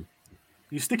position.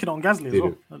 He's sticking on Gasly as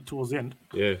well towards the end.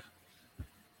 Yeah,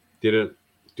 didn't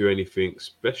do anything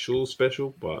special,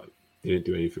 but didn't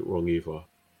do anything wrong either.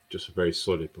 Just a very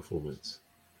solid performance.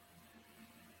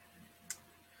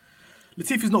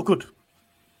 Latifi's not good.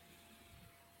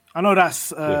 I know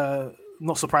that's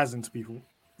not surprising to people,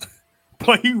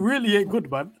 but he really ain't good,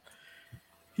 man.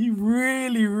 He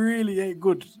really, really ain't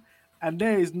good. And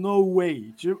there is no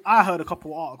way. I heard a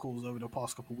couple of articles over the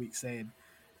past couple of weeks saying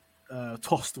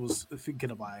Tost was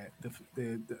thinking about it.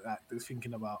 They're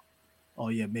thinking about, oh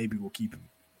yeah, maybe we'll keep him.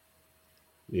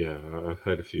 Yeah, I've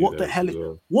heard a few. What the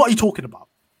hell? What are you talking about?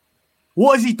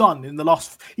 What has he done in the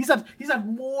last? He's had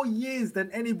more years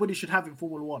than anybody should have in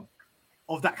Formula One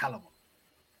of that caliber.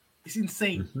 It's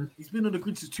insane. Mm-hmm. He's been on the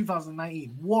grid since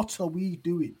 2019. What are we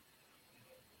doing?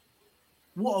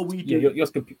 What are we doing? Yeah,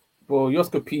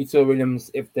 Oscar Peter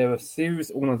Williams, if they're a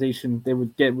serious organization, they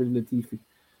would get rid of Latifi.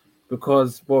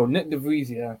 Because, Nick De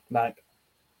Vries,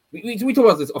 we talk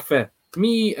about this off air.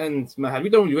 Me and Mahad, we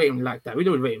don't really rate him like that. We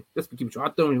don't really rate him. Let's be true.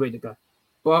 I don't really rate the guy.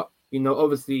 But,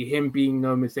 obviously, him being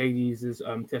Mercedes'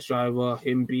 test driver,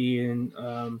 him being,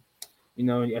 in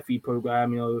the FE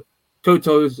program,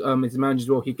 Toto's his manager as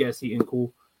well, he gets seat in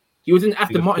cool. He was in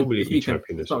Aston Martin this weekend.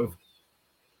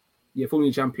 Yeah, Formula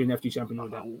E champion, FD champion, all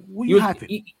that. What you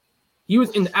happened? He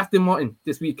was in Aston Martin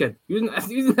this weekend. He was in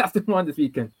Aston Martin this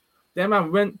weekend. That man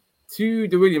went to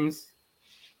the Williams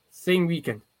same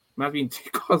weekend. Might have been 2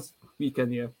 cars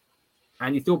weekend, yeah.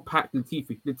 And he still packed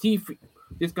Latifi.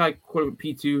 This guy called him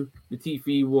P2.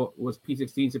 Latifi was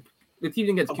P16. So Latifi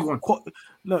didn't get to Q1.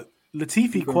 Look,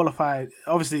 Latifi qualified.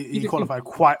 Obviously, he qualified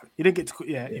quite. He didn't get to.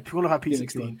 Yeah, he qualified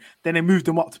P16. Then they moved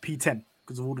him up to P10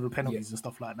 because of all of the penalties and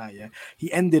stuff like that. Yeah,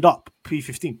 he ended up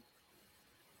P15.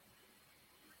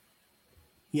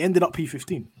 Nick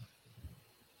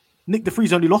De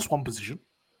Vries only lost 1 position.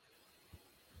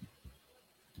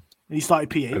 And he started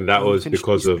P8. And that was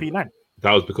because of P9.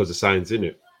 That was because of Sainz in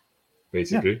it,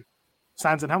 basically. Yeah.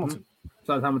 Sainz and Hamilton.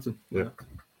 Yeah.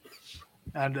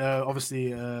 And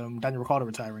obviously Daniel Ricciardo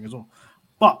retiring as well.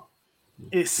 But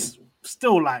it's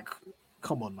still like,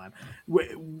 come on, man.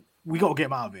 We got to get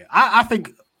him out of here. I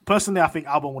think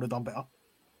Albon would have done better.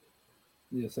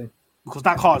 Yeah, same. Because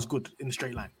that car is good in the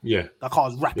straight line. Yeah. That car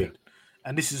is rapid. Yeah.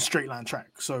 And this is a straight line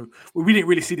track. So we didn't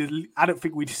really see I don't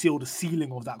think we'd see all the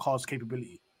ceiling of that car's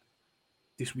capability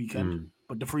this weekend.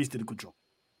 But De Vries did a good job.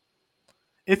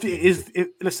 If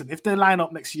the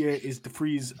lineup next year is De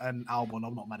Vries and Albon,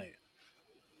 I'm not mad at it.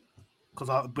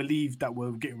 Because I believe that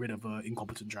we're getting rid of an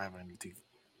incompetent driver in the team.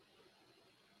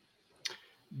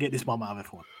 Get this mum out of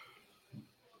F1.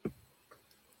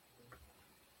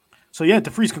 So yeah,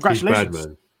 De Vries, congratulations. He's bad,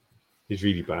 man. He's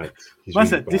really bad.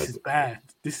 This is bad.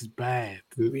 This is bad.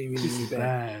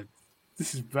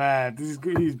 This is bad.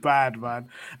 He's bad, man.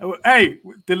 Hey,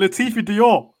 the Latifi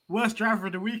Dior, worst driver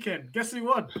of the weekend. Guess who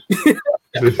won?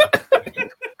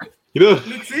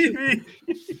 Latifi.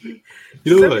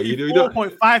 You know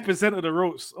what? 4.5% of the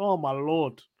votes. Oh my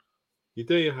lord. You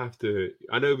don't have to.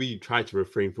 I know we tried to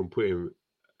refrain from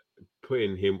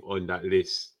putting him on that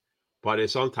list, but then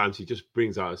sometimes he just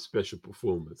brings out a special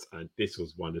performance, and this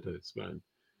was one of those, man.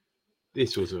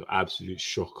 This was an absolute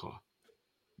shocker.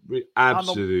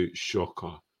 Absolute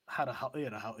shocker. He had a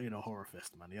horror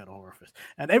fest, man. He had a horror fest.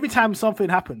 And every time something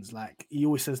happens, like, he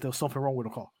always says there's something wrong with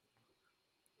the car.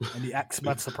 And he acts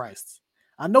mad surprised.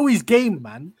 I know he's game,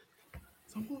 man.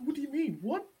 So what do you mean?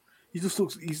 What? He just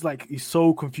looks, he's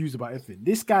so confused about everything.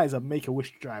 This guy is a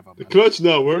Make-A-Wish driver, man. The clutch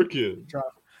not working.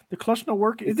 The clutch not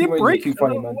working. Is it breaking?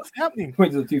 What's happening?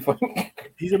 Too funny.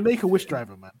 He's a Make-A-Wish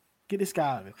driver, man. Get this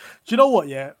guy out of it. Do you know what,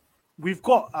 yeah? We've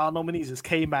got our nominees as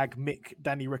K-Mag, Mick,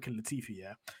 Danny Rick, and Latifi,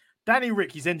 yeah? Danny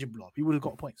Rick, he's engine blow up. He would have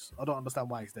got points. I don't understand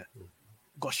why he's there.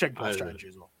 Got shed block strategy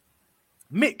as well.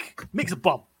 Mick's a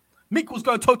bum. Mick was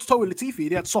going toe to toe with Latifi.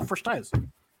 They had soft, fresh tires.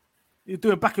 They were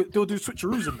doing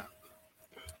switcheroos and that.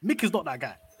 Mick is not that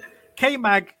guy.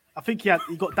 K-Mag, I think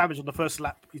he got damaged on the first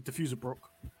lap. His diffuser broke,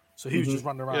 so he was just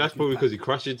running around. Yeah, that's probably because he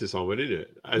crashed into someone, isn't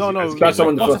it? Bottas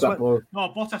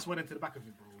went into the back of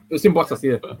him, bro. It was in Bottas,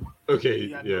 yeah.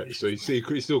 Okay, yeah. So he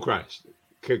still crashed.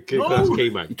 That's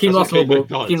K-Mag. He came last, bro.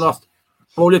 He came last.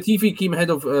 Bro, Latifi came ahead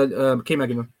of K-Mag,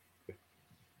 you know.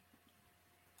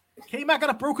 K-Mag got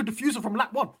a broken diffuser from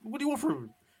lap 1. What do you want from him?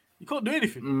 You can't do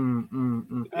anything.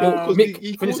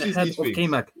 Mick finished ahead of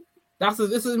K-Mag.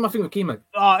 This is my thing with K-Mag.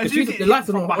 If you get hit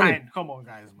from behind, come on,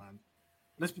 guys, man.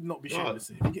 Let's not be shameless.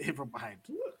 If you get hit from behind,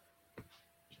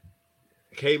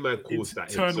 K-Mag calls that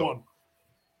turn himself. 1.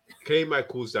 K-Mag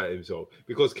calls that himself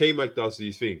because K-Mag does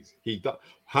these things.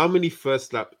 How many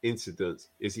first lap incidents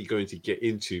is he going to get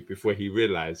into before he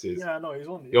realizes? Yeah, no, he's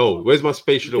on. Where's my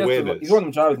spatial awareness? He's one of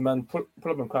them drivers, man. Put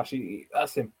up and crash.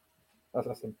 That's him.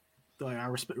 That's him. I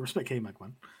respect K-Mag,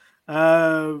 man.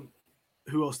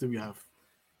 Who else do we have?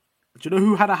 Do you know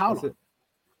who had a howler?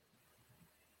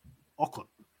 Ocon.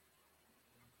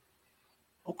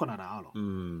 Ocon had a howler.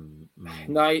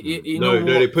 No,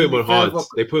 they put him on hards.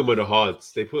 They put him on the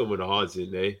hards. They put him on the hards,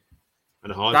 didn't they?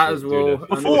 And the hards. That as well.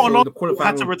 Before Alonso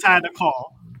had to retire the car,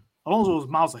 Alonso was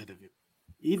miles ahead of him.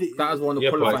 That was one of the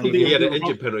qualifying. He had an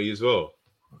engine penalty as well.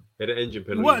 He had an engine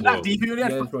penalty. He weren't that deep.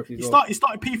 He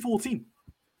started P14.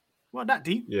 Weren't that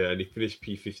deep? Yeah, and he finished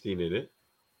P15 in it.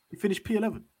 He finished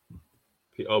P11.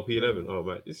 P11. Oh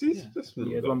man, that's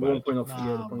not one point off.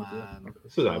 Man.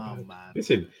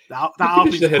 Listen, that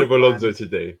finished ahead of Alonso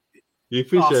today. You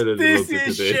finished ahead of Alonso today.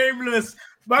 This is shameless.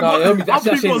 Man, got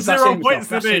 0 points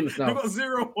today. We got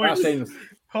 0 points. That's shameless.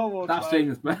 Come on, that's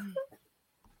shameless, man.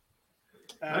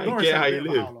 I get how you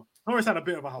live. Norris had a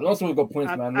bit of a howl. Alonso got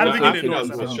points, man. I think that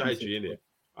was a strategy,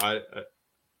 innit?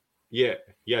 Yeah,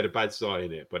 he had a bad start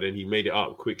in it, but then he made it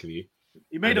up quickly.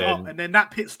 He made it up, and then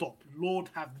that pit stop. Lord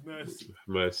have mercy.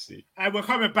 Mercy. And we're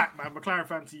coming back, man. McLaren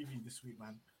Fan TV this week,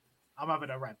 man. I'm having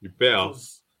a rant. You better.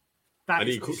 I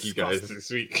need cookie guys this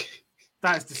week.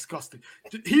 That is disgusting.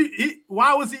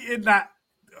 Why was he in that?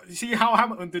 See how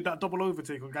Hamilton did that double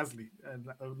overtake on Gasly and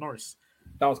Norris.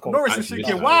 That was cool. Norris is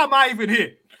thinking, why am I even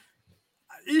here?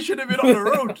 He should have been on the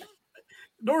road.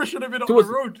 Norris should have been on the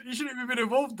road. He shouldn't have been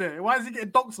involved there. Why is he getting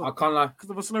donked on? I can't lie.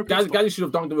 Because of a slow Gasly should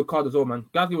have dunked the Ricciardo as well, man.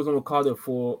 Gasly was on Ricciardo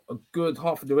for a good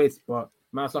half of the race, but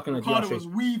man, it's like in a Ricciardo was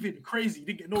weaving crazy. He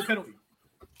didn't get no penalty.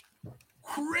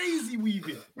 Crazy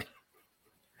weaving.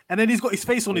 And then he's got his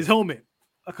face on his helmet,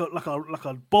 like a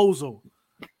bozo.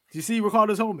 Do you see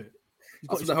Ricciardo's helmet? He's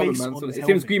got his face on his helmet.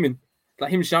 Him screaming,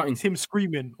 like him shouting. It's him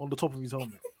screaming on the top of his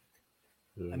helmet,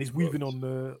 and he's weaving on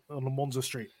the Monza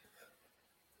straight.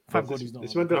 Thank God he's not.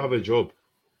 This man don't have a job.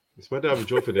 This man don't have a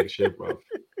job for next year, bro.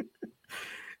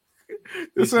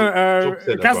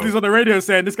 Gasly's on the radio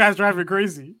saying this guy's driving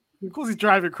crazy. Of course he's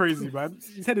driving crazy, man.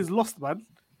 His head is lost, man.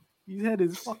 His head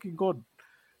is fucking gone.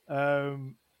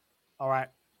 All right.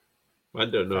 I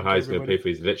don't know how he's going to pay for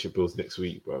his electric bills next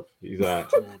week, bro. He's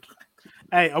like,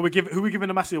 hey, who are we giving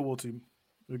the Massey Award to?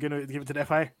 We're going to give it to the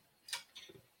FIA?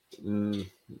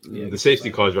 The safety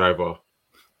car driver.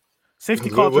 Safety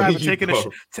car driver taking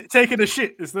a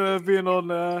shit instead of being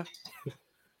on,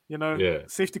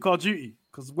 safety car duty.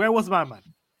 Because where was my man?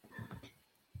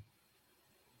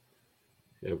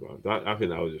 Yeah, bro. I think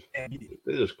that was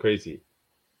just crazy.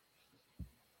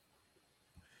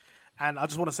 And I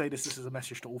just want to say this is a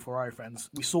message to all Ferrari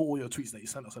fans. We saw all your tweets that you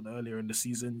sent us earlier in the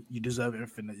season. You deserve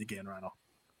everything that you're getting right now.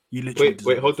 You literally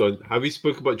wait, hold on. Have we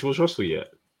spoken about George Russell yet?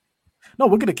 No,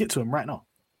 we're going to get to him right now.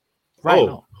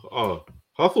 Oh,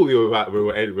 I thought we were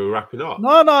wrapping up.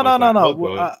 No.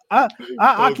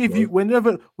 I'll give you,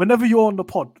 whenever you're on the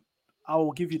pod, I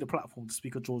will give you the platform to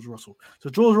speak of George Russell.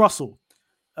 So George Russell,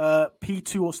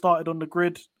 P2 started on the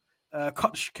grid,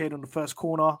 cut the chicane on the first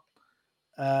corner,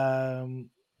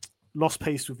 lost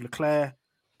pace with Leclerc,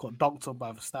 got dunked on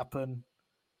by Verstappen.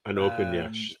 An open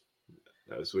Yash.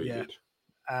 That was what he did.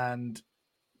 And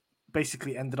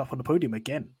basically ended up on the podium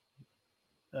again.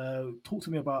 Talk to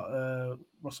me about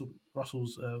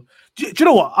Russell's. Do you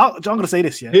know what? I'm going to say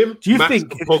this. Yeah. Do you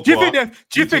think?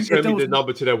 Send me the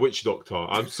number to their witch doctor?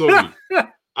 I'm sorry.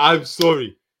 I'm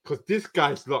sorry. Because this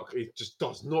guy's luck, it just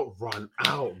does not run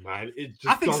out, man.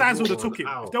 I think Sainz would have took him.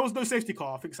 If there was no safety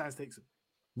car, I think Sainz takes him.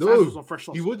 No, Sainz was on fresh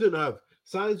he wouldn't have.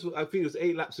 Sainz, I think it was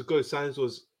 8 laps ago. Sainz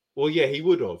was, he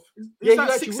would have. Yeah, he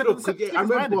actually would have. I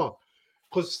remember.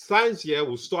 Because Sainz,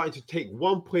 was starting to take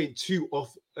 1.2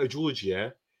 off George,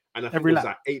 and I think it was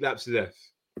like 8 laps left.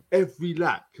 Every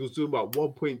lap, he was doing about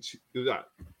 1.2. It was like,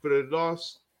 for the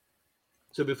last,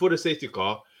 so before the safety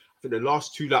car, I think the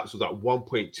last 2 laps was like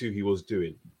 1.2 he was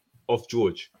doing off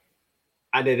George.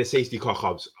 And then the safety car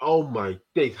comes. Oh my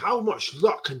days. How much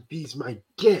luck can these men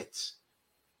get?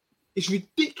 It's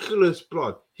ridiculous,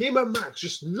 blood. Him and Max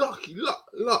just luck.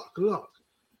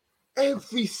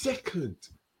 Every second.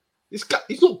 This guy,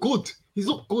 he's not good. He's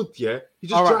not good, yeah? He's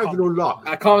just driving on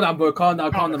luck. Calm down, bro. Calm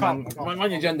down, man. Run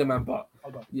your agenda, man. But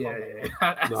yeah.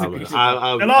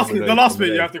 The last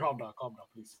bit, you have to calm down,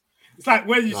 please. It's like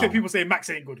when you say people say Max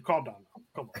ain't good. Calm down.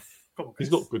 Come on.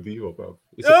 He's not good either, bro.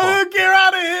 Get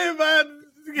out of here, man.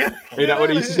 Hey, that what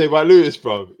he used to say about Lewis,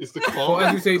 bro. It's the car. Well,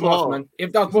 as you say, Bottas, man.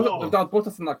 If that was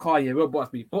Bottas in that car, yeah, where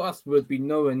Bottas be? Bottas would be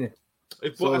nowhere near.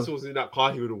 If Bottas was in that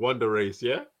car, he would have won the race,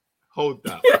 yeah? Hold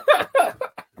that.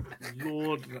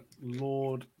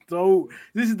 Lord. So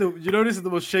this is the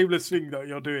most shameless thing that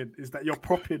you're doing, is that you're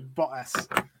propping Bottas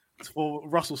for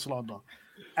Russell slander.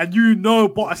 And you know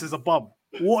Bottas is a bum.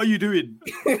 What are you doing?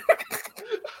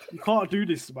 You can't do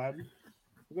this, man.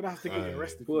 We're gonna have to get you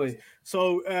arrested. Boy.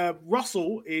 So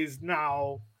Russell is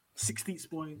now 16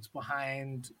 points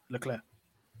behind Leclerc.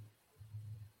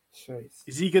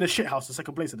 Is he gonna shithouse the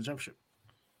second place in the championship?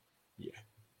 Yeah,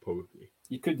 probably.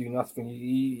 He could do nothing.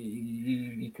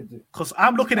 He could do. Because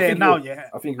I'm looking at it now, yeah.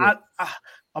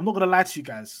 I'm not gonna lie to you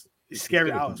guys. It's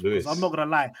scary hours because I'm not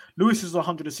gonna lie. Lewis is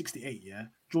 168, yeah.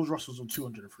 George Russell's on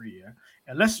 203, yeah.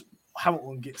 Unless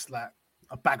Hamilton gets like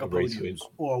a bag of podiums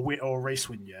or a race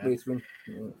win, yeah.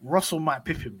 Russell might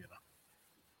pip him, you know.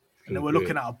 And then we're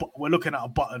looking at a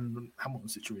Button Hamilton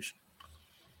situation.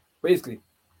 Basically,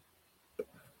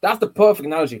 that's the perfect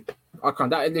analogy. That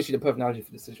is literally the perfect analogy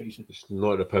for this situation. It's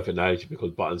not the perfect analogy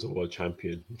because Button's a world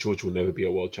champion. George will never be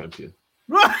a world champion.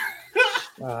 My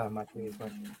goodness,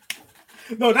 man.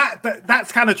 No,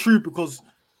 that's kind of true because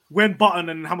when Button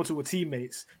and Hamilton were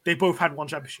teammates, they both had one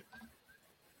championship.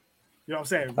 You know what I'm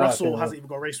saying? Russell hasn't even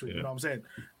got a race win. Yeah. You know what I'm saying?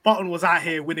 Button was out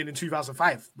here winning in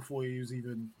 2005 before he was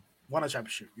even won a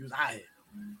championship. He was out here.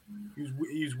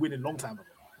 He was winning a long time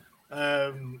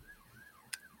ago.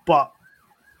 But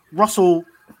Russell,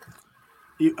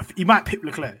 he might pip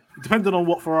Leclerc, depending on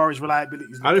what Ferrari's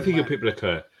reliability is. I don't think he'll pip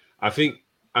Leclerc. I think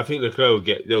Leclerc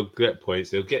they'll get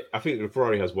points. I think the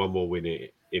Ferrari has one more win in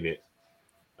it.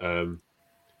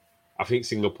 I think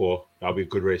Singapore, that'll be a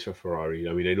good race for Ferrari.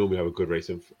 I mean, they normally have a good race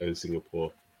in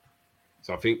Singapore.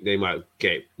 So I think they might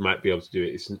be able to do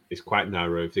it. It's quite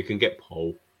narrow. If they can get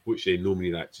pole, which they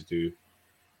normally like to do,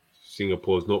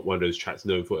 Singapore's not one of those tracks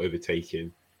known for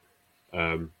overtaking.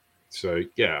 So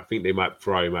yeah, I think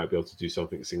Ferrari might be able to do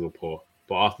something in Singapore.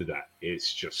 But after that,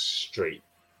 it's just straight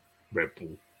Red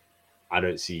Bull. I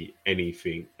don't see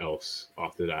anything else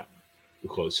after that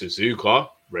because Suzuka,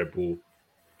 Red Bull,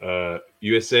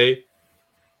 USA,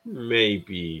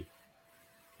 maybe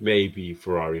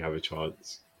Ferrari have a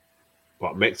chance,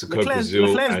 but Mexico,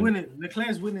 Brazil,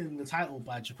 Leclerc's winning the title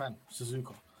by Japan,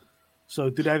 Suzuka. So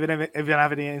do they even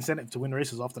have any incentive to win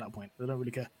races after that point? They don't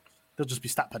really care. They'll just be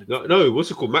stat padded. No,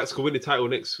 what's it called? Max can win the title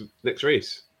next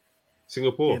race,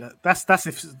 Singapore. Yeah, that's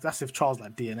if Charles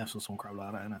like DNFs or some crap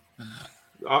like that, isn't it?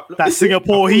 That's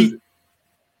Singapore heat.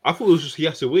 I thought it was just he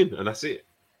has to win and that's it.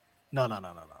 No.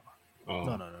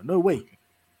 No way.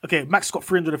 Okay, Max got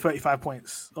 335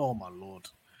 points. Oh my lord.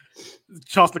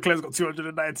 Charles Leclerc's got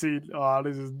 219. Oh,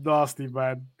 this is nasty,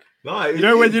 man. No,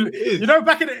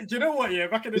 back in the, do you know what? Yeah,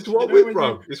 back in the, it's one win,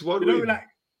 bro. It's one win.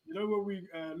 When we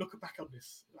look back on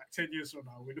this, like 10 years from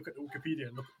now, we look at the Wikipedia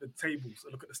and look at the tables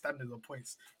and look at the standings of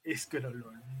points. It's gonna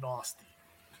look nasty.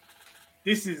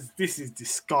 This is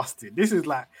disgusting. This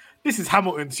is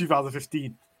Hamilton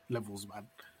 2015 levels, man.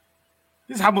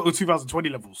 This is Hamilton 2020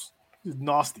 levels. This is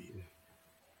nasty.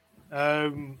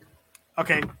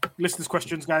 Okay, listeners'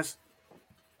 questions, guys.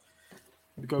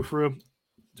 Let me go through them.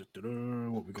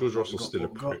 What we got? George Russell's still a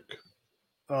prick.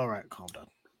 All right, calm down.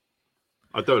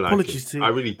 I don't like it. I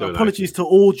really don't. Apologies to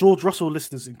all George Russell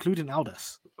listeners, including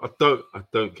Aldas. I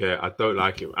don't care. I don't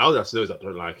like him. Aldas knows I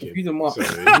don't like him. He's a mark.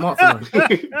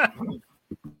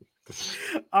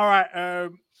 All right.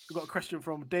 We've got a question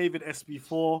from David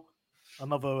SB4.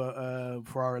 Another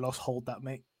Ferrari loss. Hold that,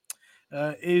 mate.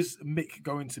 Is Mick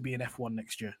going to be in F1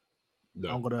 next year? No.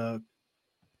 I'm gonna.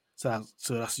 So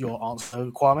that's your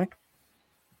answer, Kwame.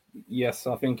 Yes,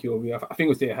 I think he'll be. I think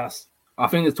we'll stay at Haas. I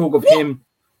think the talk of him.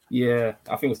 Yeah,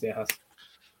 I think we'll stay at Haas.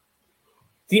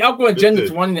 See, I've got an agenda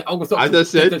to run in. I've got as I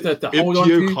said, if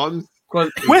Gio comes,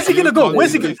 where's he gonna go?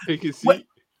 Where's he gonna take his seat?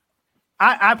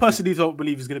 I personally don't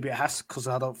believe he's going to be at Haas because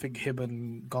I don't think him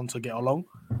and Gunter get along.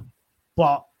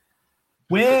 But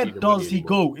where does he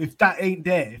go if that ain't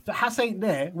there? If the Haas ain't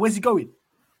there, where's he going?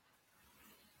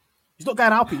 He's not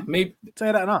going Alpine. Maybe tell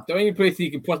you that now. The only place he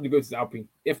can possibly go to is Alpine.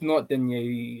 If not, then yeah,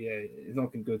 it's not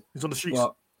looking good. He's on the streets.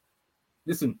 But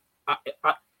listen,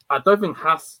 I don't think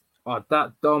Haas are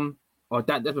that dumb or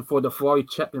that desperate for the Ferrari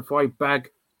check and Ferrari bag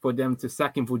for them to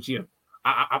sack him for Gio.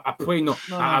 I pray not.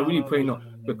 I really pray not.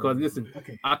 Because listen,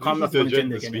 Okay. I can't This mess is with the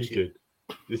agenda agenda again. speaking.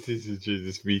 This is the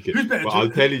agenda speaking. Who's better, But Gio?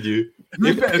 I'm telling you,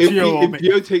 Who's better, if Gio or me?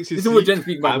 Gio takes his This is what seat, Jen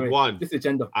speak by the I've way. won. This is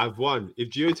agenda. I've won. If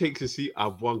Gio takes a seat,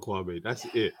 I've won, Kwame. That's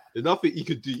it. There's nothing he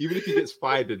could do, even if he gets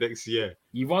fired the next year.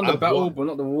 You won the I've battle, won. but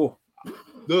not the war.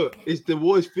 No, it's the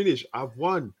war is finished. I've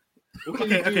won. What can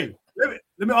you do? Okay.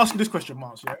 Let me ask you this question,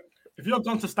 Miles. Yeah? If you're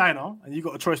Gunther Steiner and you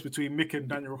got a choice between Mick and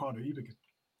Daniel Ricciardo, who you picking?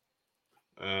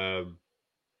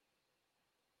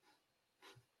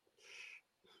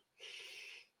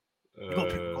 You got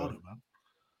to pick Ricciardo, man.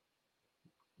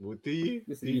 What do you?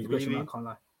 This is Do a you easy question, really? I can't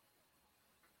lie.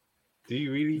 Do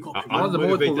you really? You got to pick Ricciardo's a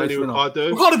multiple Unmotivated race Daniel winner. Ricciardo?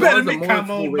 Ricciardo better than Ricciardo's a Mick, come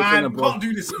multiple on, race man. winner, We bro. can't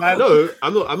do this, man. No,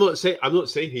 I'm not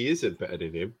saying he isn't better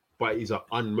than him, but he's an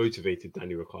unmotivated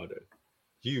Daniel Ricciardo.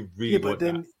 You really Yeah, but want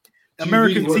then that? Do you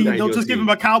American really want team, that in they'll your just give team? him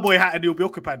a cowboy hat and he'll be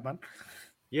occupied, man.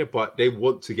 Yeah, but they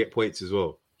want to get points as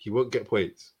well. He won't get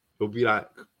points. He'll be like,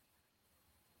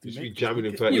 just be jamming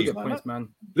in He'll 30. You get man. points, man.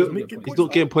 Look, You make get it he's points.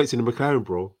 not getting points in the McLaren,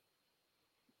 bro.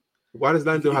 Why does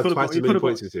Lando He have could've twice got- as he many could've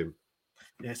points got- as him?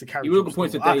 Yeah, it's a carry. You will job get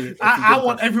points still. a day if you I don't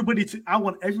want pass.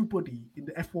 everybody in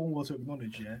the F1 world to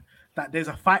acknowledge, yeah, that there's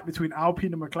a fight between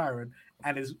Alpine and McLaren,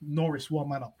 and there's Norris one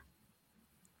man up.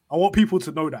 I want people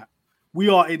to know that we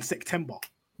are in September.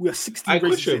 We are 16 I races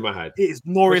question in. my head. It is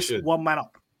Norris Question. one man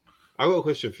up. I got a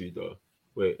question for you though.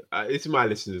 Wait, this is my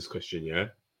listener's question, yeah?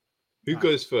 Who Right.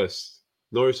 goes first?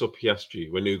 Norris or Piastri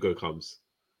when Ugo comes?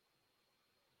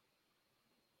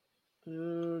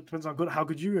 Depends on how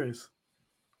good Hugo is.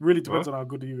 Really depends on how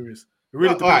good Hugo is. It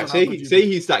really All depends right, on how say good Hugo say is.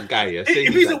 he's that guy, yeah? Say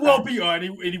If he's a that world guy. beater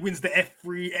and he wins the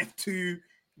F3, F2,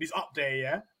 he's up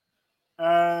there,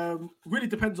 yeah. Really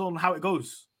depends on how it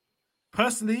goes.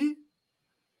 Personally,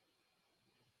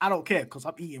 I don't care because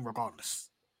I'm eating regardless.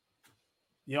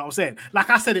 You know what I'm saying? Like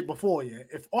I said it before, yeah.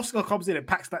 If Oscar comes in and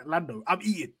packs that Lando, I'm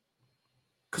eating.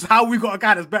 Because how we got a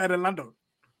guy that's better than Lando?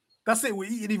 That's it. We're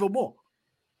eating even more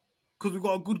because we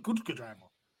got a good driver.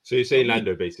 So you're saying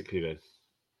Lando basically then?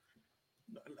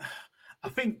 I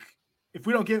think if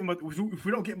we don't get him, if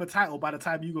we don't get him a title by the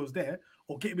time Hugo's there,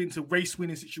 or get him into race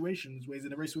winning situations where he's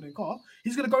in a race winning car,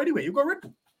 he's gonna go anyway. He'll go Red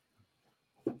Bull.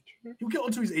 He'll get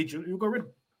onto his agent. He'll go Red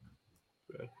Bull,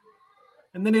 Yeah.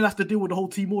 and then he'll have to deal with the whole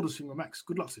team orders thing with Max.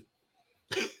 Good luck to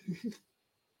him.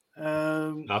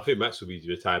 I think Max will be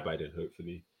retired by then,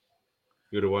 hopefully.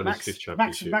 You're the one his fifth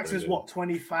championship. Max by is then. what,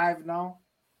 25 now?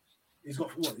 He's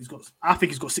got what? I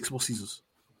think he's got 6 more seasons.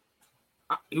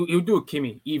 He'll do a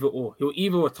Kimi, either or. He'll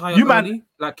either retire You man- early,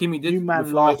 like Kimi did. You man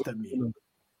before- laughed at me.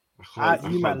 I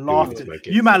can't You man deal laughed with at this, like,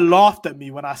 you man laughed at me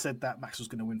when I said that Max was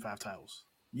going to win 5 titles.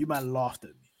 You man laughed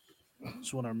at me.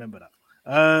 Just want to remember that.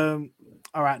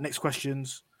 All right, next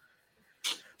questions.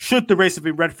 Should the race have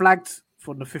been red flagged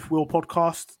from the Fifth Wheel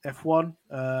podcast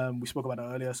F1? We spoke about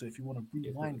that earlier, so if you want to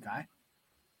rewind, guy,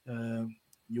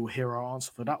 you'll hear our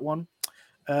answer for that one.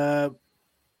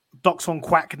 Docs on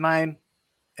Quack 9,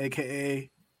 aka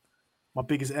my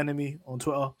biggest enemy on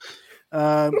Twitter.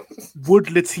 Would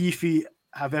Latifi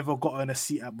have ever gotten a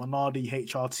seat at Minardi,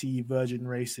 HRT, Virgin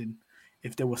Racing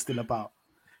if they were still about?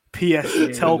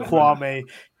 P.S. Tell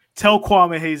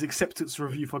Kwame his acceptance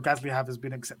review for Gasly has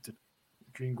been accepted.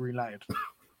 Green lighted.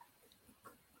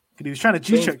 He was trying to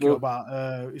G-check you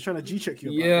about. He's trying to G-check you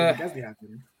about Yeah. Gasly had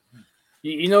been.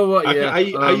 You know what?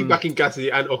 Okay, Yeah. are you backing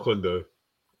Gasly and Ocon though?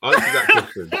 Answer that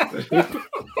question.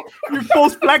 You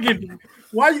false flagging.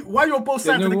 Why you're both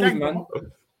sides There's of no the rules, gang, man.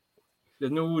 man?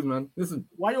 There's no rules, man. Listen,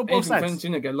 Why you're both anything sides?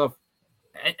 Fenton get love.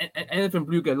 Anything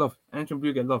blue get love. Anything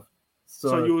blue get love.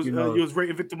 So you was you know, you was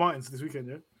rating Victor Martins this weekend,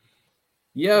 yeah?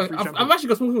 yeah, free I've champion. actually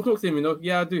got some talks to him, you know.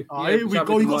 Yeah, I do. Oh, yeah, here we shout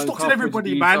go. out You to got Martin, stocks in Southbridge,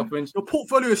 everybody, D, man. Southbridge. Your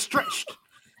portfolio is stretched.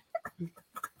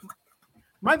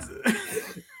 Man's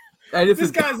Hey, listen,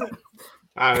 this guy's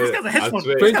This guy's a hedge fund.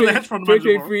 swear, This guy's a hedge fund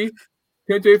manager, bro.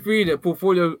 2023, the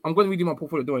portfolio. I'm going to redo my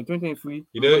portfolio. Don't worry. 2023.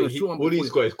 you I'm know, gonna shorten my all he's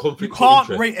portfolio. got is conflict You of can't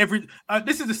interest. rate every.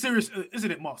 This is a serious,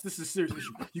 isn't it, Marks? This is a serious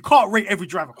issue. You can't rate every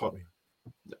driver. Kwame.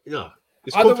 No,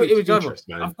 it's I don't conflict rate every of driver. interest,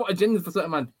 man. I've got agendas for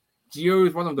certain man. Gio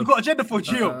is one of You them. got agenda for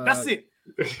Gio. That's it.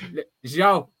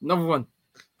 Zhao, another one.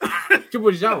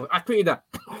 Triple Zhao. I tweeted that.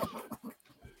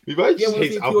 We might just Yeah, we'll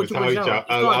hate see if Alpha you're triple Tauri shout. drive- It's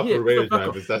not Alpha here, Romeo it's not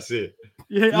drivers. That's it.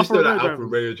 You hate You just Alfa know Romeo that Alpha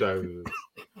drivers. Romeo drivers.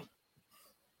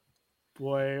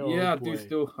 Boy, oh Yeah, boy.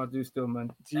 I do still,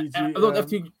 man. GG, I don't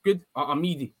FT good. I'm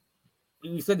needy.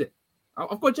 You said it.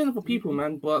 I've got agenda for people,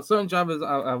 man. But certain drivers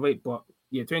I rate. But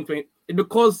yeah, 2020. It's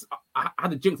because I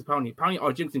had a jinx apparently. Apparently,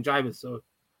 are jinxing drivers. So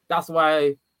that's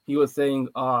why he was saying,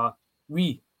 are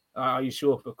you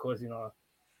sure? Because, you know,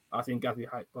 I think Gasly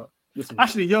hype. But Listen,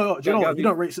 Actually, you know what? You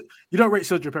don't rate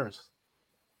Sergio Perez.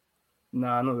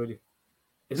 Nah, not really.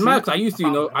 It's mad because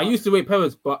I used to rate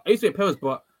Perez,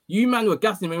 but you man were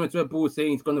gassing him when he went to Red Bull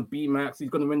saying he's gonna be Max, he's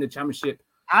gonna win the championship.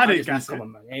 I didn't gas him. Come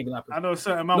on, man, it ain't gonna happen. I know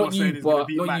certain man was saying he's gonna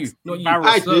be Max. Not you.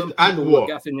 I did, and what?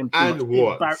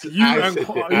 You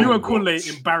and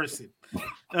Kunle embarrassing.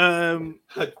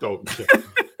 I don't care.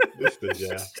 Listen,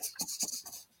 yeah.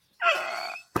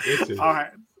 Listen. All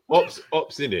right.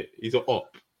 Ops in it. He's an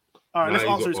op. All right, let's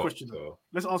answer his op, question. so.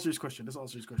 Let's answer his question. Does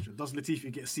Latifi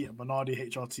get a seat at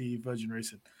Minardi, HRT, Virgin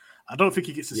Racing? I don't think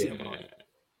he gets a seat at Minardi.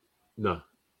 No.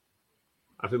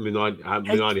 I think Minardi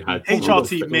had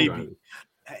HRT maybe.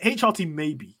 HRT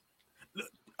maybe.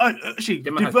 Actually,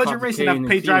 did Virgin Racing have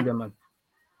paid driver?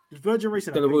 Did Virgin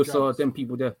Racing have paid drivers? Them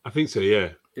people there. I think so, yeah.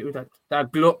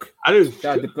 That Glock. I don't.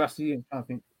 That Degrassi. I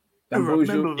think.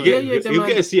 He'll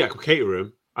get a seat at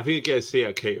Caterham. I think he'll get a seat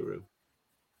at Caterham.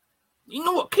 You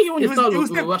know what? Caterham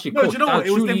was actually no, do you know what?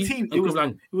 It was them teams.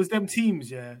 It was them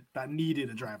teams, yeah, that needed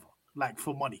a driver, like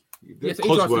for money. Yes,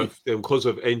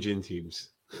 Cosworth engine teams.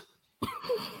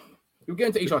 You're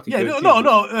getting to HRT. Yeah,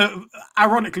 no.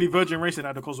 Ironically, Virgin Racing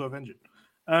had a Cosworth engine.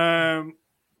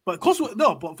 But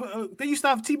Cosworth, they used to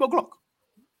have Timo Glock.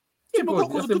 Timo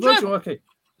Glock was a good driver. Okay.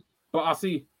 But I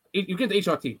see, you get to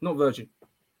HRT, not Virgin.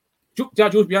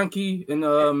 Jules Bianchi and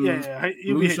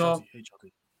he'll be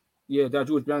HRT. Yeah, that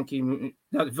Jules Bianchi,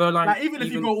 that Verline. Like, even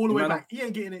if you go all the way back, he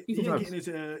ain't getting it. He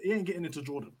ain't getting into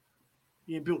Jordan.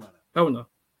 He ain't built like that. Hell no.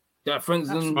 That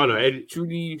Frentzen,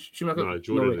 Trudy Schumacher. No,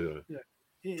 Jordan. No.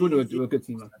 Yeah. Jordan was a good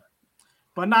team, man.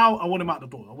 But now I want him out the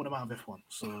door. I want him out of F1.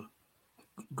 So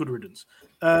good riddance.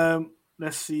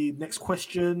 Let's see. Next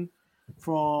question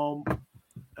from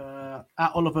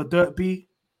at Oliver Dirtby.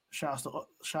 Shout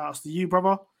outs to you,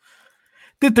 brother.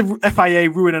 Did the FIA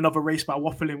ruin another race by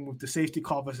waffling with the safety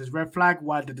car versus red flag?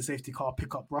 Why did the safety car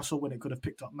pick up Russell when it could have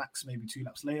picked up Max maybe 2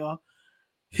 laps later?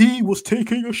 He was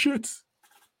taking a shit.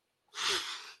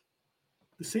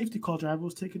 The safety car driver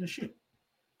was taking a shit.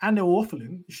 And they were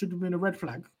waffling. It should have been a red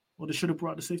flag, or they should have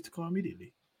brought the safety car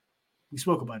immediately. We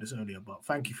spoke about this earlier, but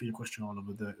thank you for your question,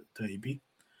 Oliver the 30B.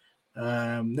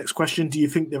 Next question. Do you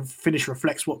think the finish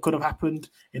reflects what could have happened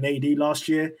in AD last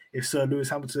year if Sir Lewis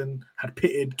Hamilton had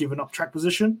pitted, given up track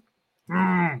position?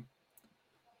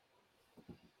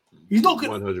 He's not good.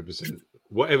 100%.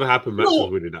 Whatever happened, Max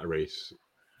was winning that race.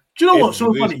 Do you know what's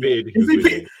so funny?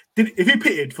 If he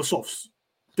pitted for softs,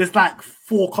 there's like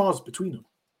 4 cars between them.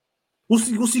 What's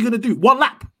he going to do? 1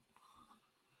 lap?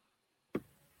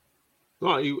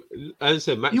 No, as I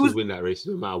said, Max would win that race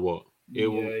no matter what. It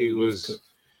was.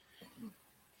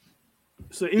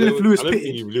 So even if Lewis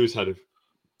pitted, Lewis had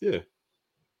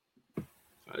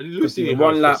Lewis didn't have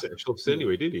 1 lap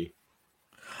anyway, did he?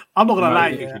 I'm not gonna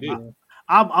lie. Yeah,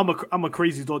 I'm a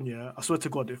crazy don. Yeah, I swear to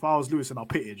God, if I was Lewis and I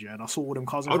pitted, and I saw all them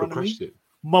cars in front of me,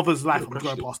 mother's life, I'm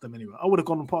going past them anyway. I would have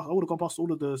gone past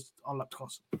all of the unlapped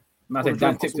cars. Man said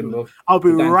Dan tipped him, bro. I'll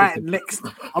be right next.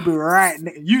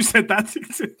 You said that.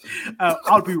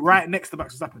 I'll be right next to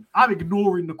Max Verstappen. I'm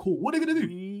ignoring the call. What are they gonna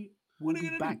do? We'll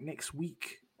be back next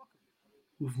week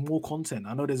with more content.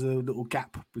 I know there's a little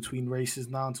gap between races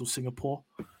now until Singapore,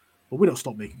 but we don't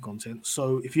stop making content.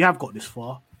 So if you have got this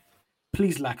far,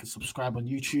 please like and subscribe on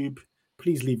YouTube.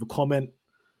 Please leave a comment.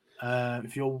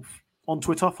 If you're on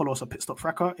Twitter, follow us at Pit Stop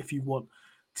Fracas. If you want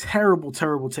terrible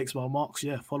takes by Marks,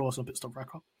 follow us on Pit Stop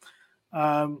Fracas.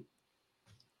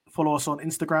 Follow us on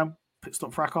Instagram, Pit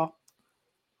Stop Fracas.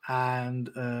 And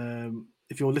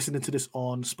if you're listening to this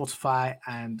on Spotify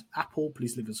and Apple,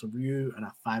 please leave us a review and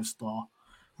a 5-star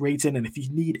rating. And if you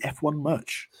need F1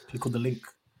 merch, click on the link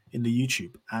in the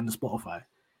YouTube and the Spotify.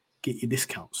 Get your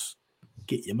discounts.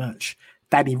 Get your merch.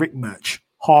 Daddy Rick merch.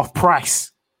 Half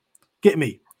price. Get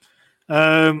me.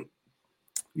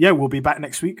 We'll be back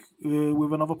next week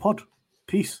with another pod.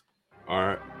 Peace. All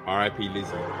right. R.I.P.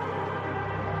 Lizzie.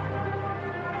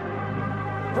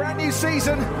 Brand new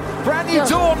season, brand new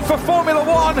dawn for Formula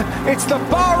One. It's the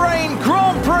Bahrain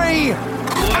Grand Prix,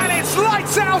 and it's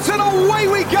lights out and away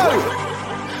we go.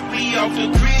 We off the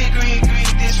grid,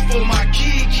 this for my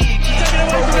kid. Taking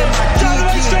away from him, down the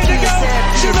right straight to go.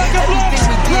 Schumacher blocks,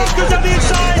 Rose goes down the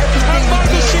inside, and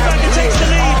Michael Schumacher takes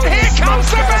the lead. Here comes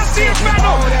Sebastian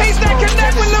Vettel. He's neck and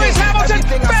neck with Lewis Hamilton.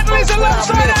 Vettel is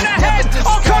alongside and ahead.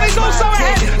 Ocon is also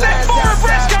ahead. They're 4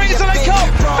 abreast going into the cup.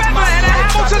 Vettel ahead of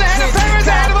Hamilton, ahead of Perez,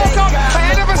 ahead of Ocon,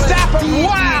 ahead of Verstappen.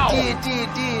 Wow!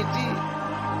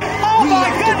 Oh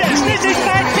my goodness, this is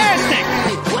fantastic!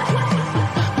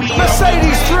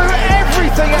 Mercedes threw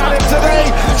everything at him today.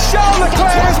 Charles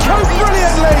Leclerc has come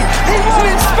brilliantly. He won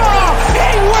in Spa. He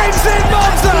wins in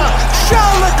Monza.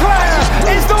 Charles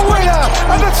Leclerc is the winner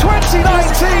of the 2019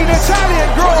 Italian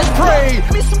Grand Prix.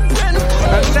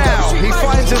 And now he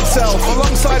finds himself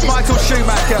alongside Michael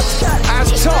Schumacher as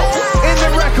top in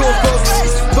the record books.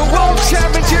 The World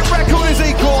Championship record is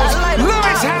equalled.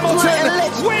 Lewis Hamilton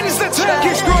wins the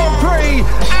Turkish Grand Prix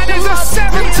and is a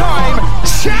 7-time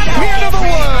champion of the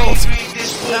world.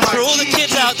 For all the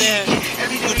kids out there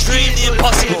who dream the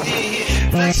impossible.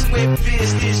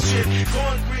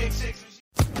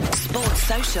 Sports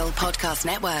Social Podcast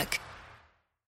Network.